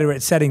getting better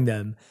at setting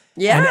them.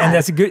 Yeah, and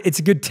that's it's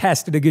a good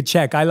test and a good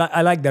check. I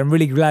like that. I'm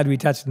really glad we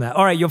touched on that.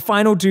 All right, your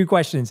final two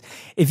questions.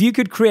 If you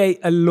could create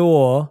a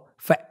law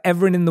for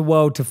everyone in the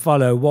world to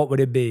follow, what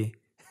would it be?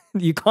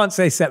 You can't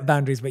say set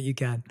boundaries, but you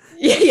can.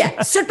 Yeah,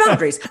 set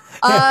boundaries.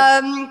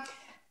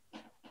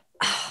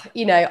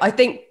 You know, I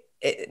think.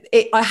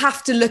 I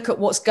have to look at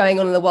what's going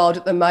on in the world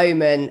at the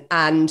moment,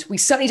 and we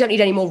certainly don't need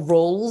any more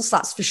rules,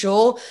 that's for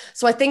sure.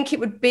 So I think it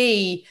would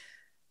be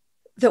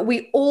that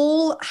we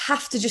all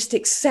have to just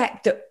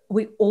accept that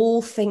we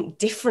all think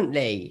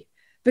differently,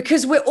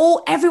 because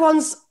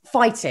everyone's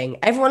fighting,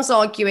 everyone's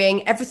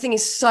arguing, everything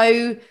is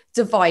so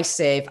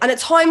divisive. And at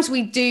times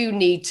we do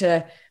need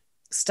to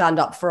stand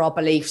up for our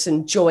beliefs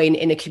and join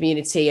in a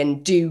community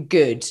and do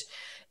good,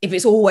 if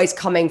it's always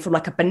coming from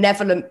like a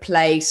benevolent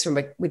place,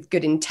 with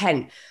good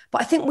intent.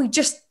 But I think we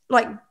just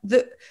like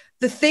the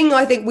thing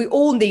I think we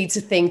all need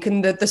to think,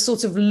 and the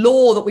sort of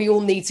law that we all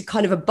need to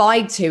kind of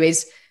abide to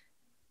is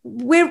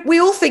we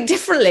all think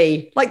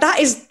differently. Like that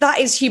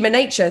is human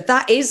nature.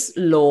 That is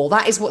law.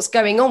 That is what's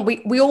going on.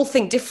 We all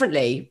think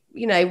differently.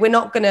 You know, we're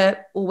not going to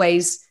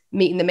always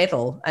meet in the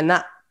middle, and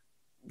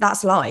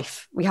that's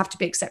life. We have to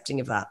be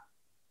accepting of that.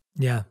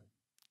 Yeah.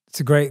 It's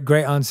a great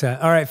answer.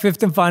 All right,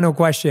 fifth and final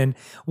question.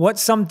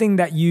 What's something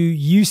that you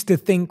used to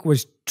think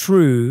was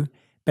true,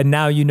 but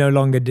now you no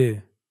longer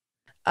do?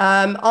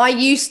 I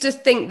used to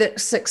think that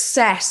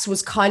success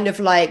was kind of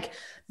like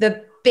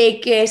the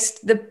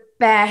biggest, the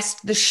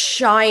best, the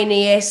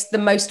shiniest, the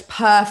most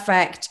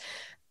perfect.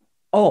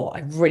 Oh,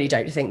 I really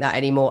don't think that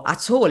anymore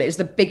at all. It was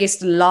the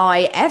biggest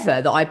lie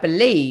ever that I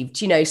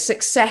believed. You know,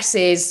 success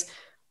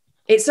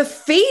it's a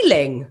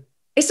feeling.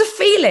 It's a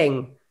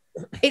feeling.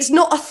 It's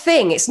not a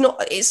thing. It's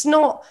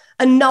not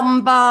a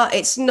number.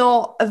 It's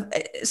not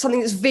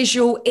something that's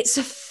visual. It's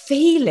a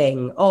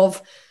feeling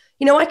of,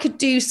 you know, I could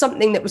do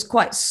something that was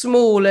quite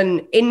small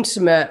and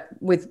intimate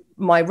with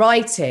my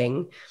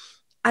writing,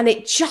 and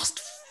it just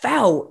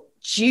felt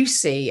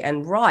juicy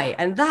and right.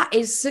 And that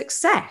is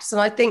success. And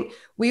I think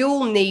we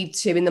all need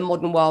to, in the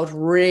modern world,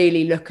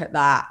 really look at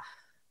that,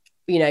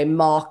 you know,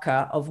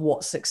 marker of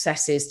what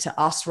success is to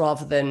us,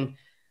 rather than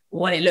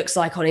what it looks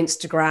like on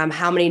Instagram,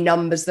 how many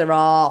numbers there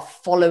are,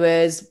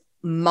 followers,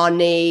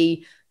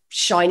 money,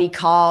 shiny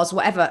cars,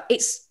 whatever.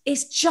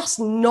 It's just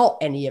not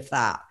any of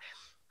that.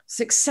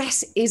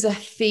 Success is a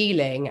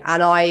feeling.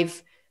 And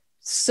I've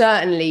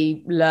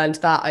certainly learned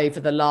that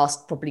over the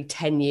last probably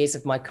 10 years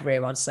of my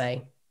career, I'd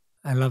say.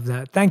 I love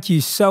that. Thank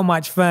you so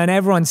much, Fearne.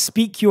 Everyone,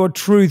 Speak Your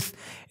Truth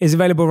is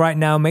available right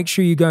now. Make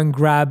sure you go and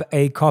grab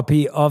a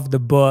copy of the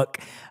book.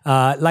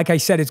 Like I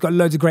said, it's got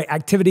loads of great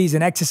activities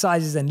and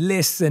exercises and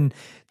lists and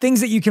things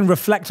that you can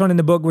reflect on in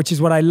the book, which is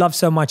what I love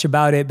so much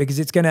about it, because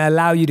it's going to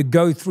allow you to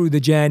go through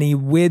the journey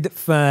with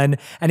Fearne.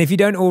 And if you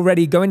don't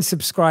already, go and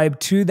subscribe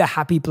to The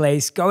Happy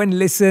Place. Go and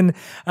listen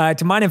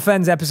to mine and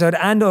Fearne's episode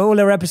and all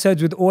her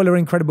episodes with all her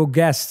incredible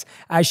guests,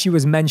 as she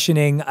was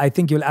mentioning. I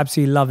think you'll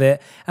absolutely love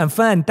it. And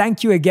Fearne,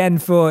 thank you again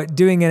for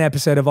doing an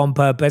episode of On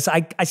Purpose.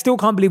 I still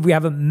can't believe we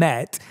haven't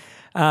met,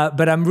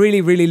 but I'm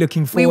really, really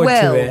looking forward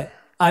to it.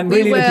 I'm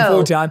really looking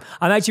forward to it.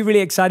 I'm actually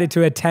really excited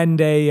to attend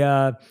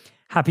a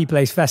Happy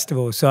Place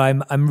festival. So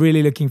I'm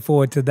really looking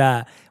forward to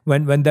that.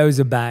 when those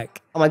are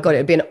back. Oh my God, it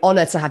would be an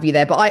honor to have you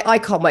there. But I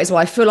can't wait as well.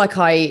 I feel like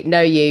I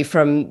know you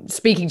from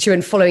speaking to you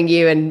and following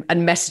you and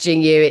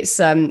messaging you. It's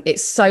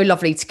so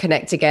lovely to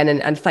connect again.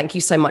 And thank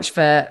you so much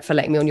for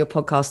letting me on your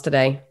podcast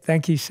today.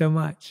 Thank you so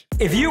much.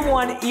 If you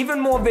want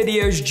even more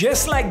videos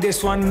just like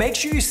this one, make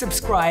sure you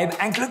subscribe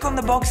and click on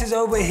the boxes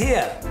over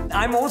here.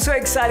 I'm also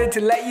excited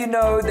to let you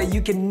know that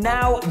you can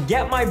now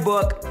get my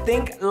book,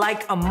 Think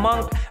Like a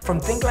Monk,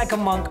 from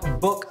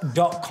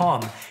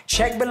thinklikeamonkbook.com.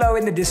 Check below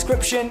in the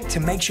description to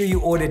make sure you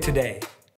order today.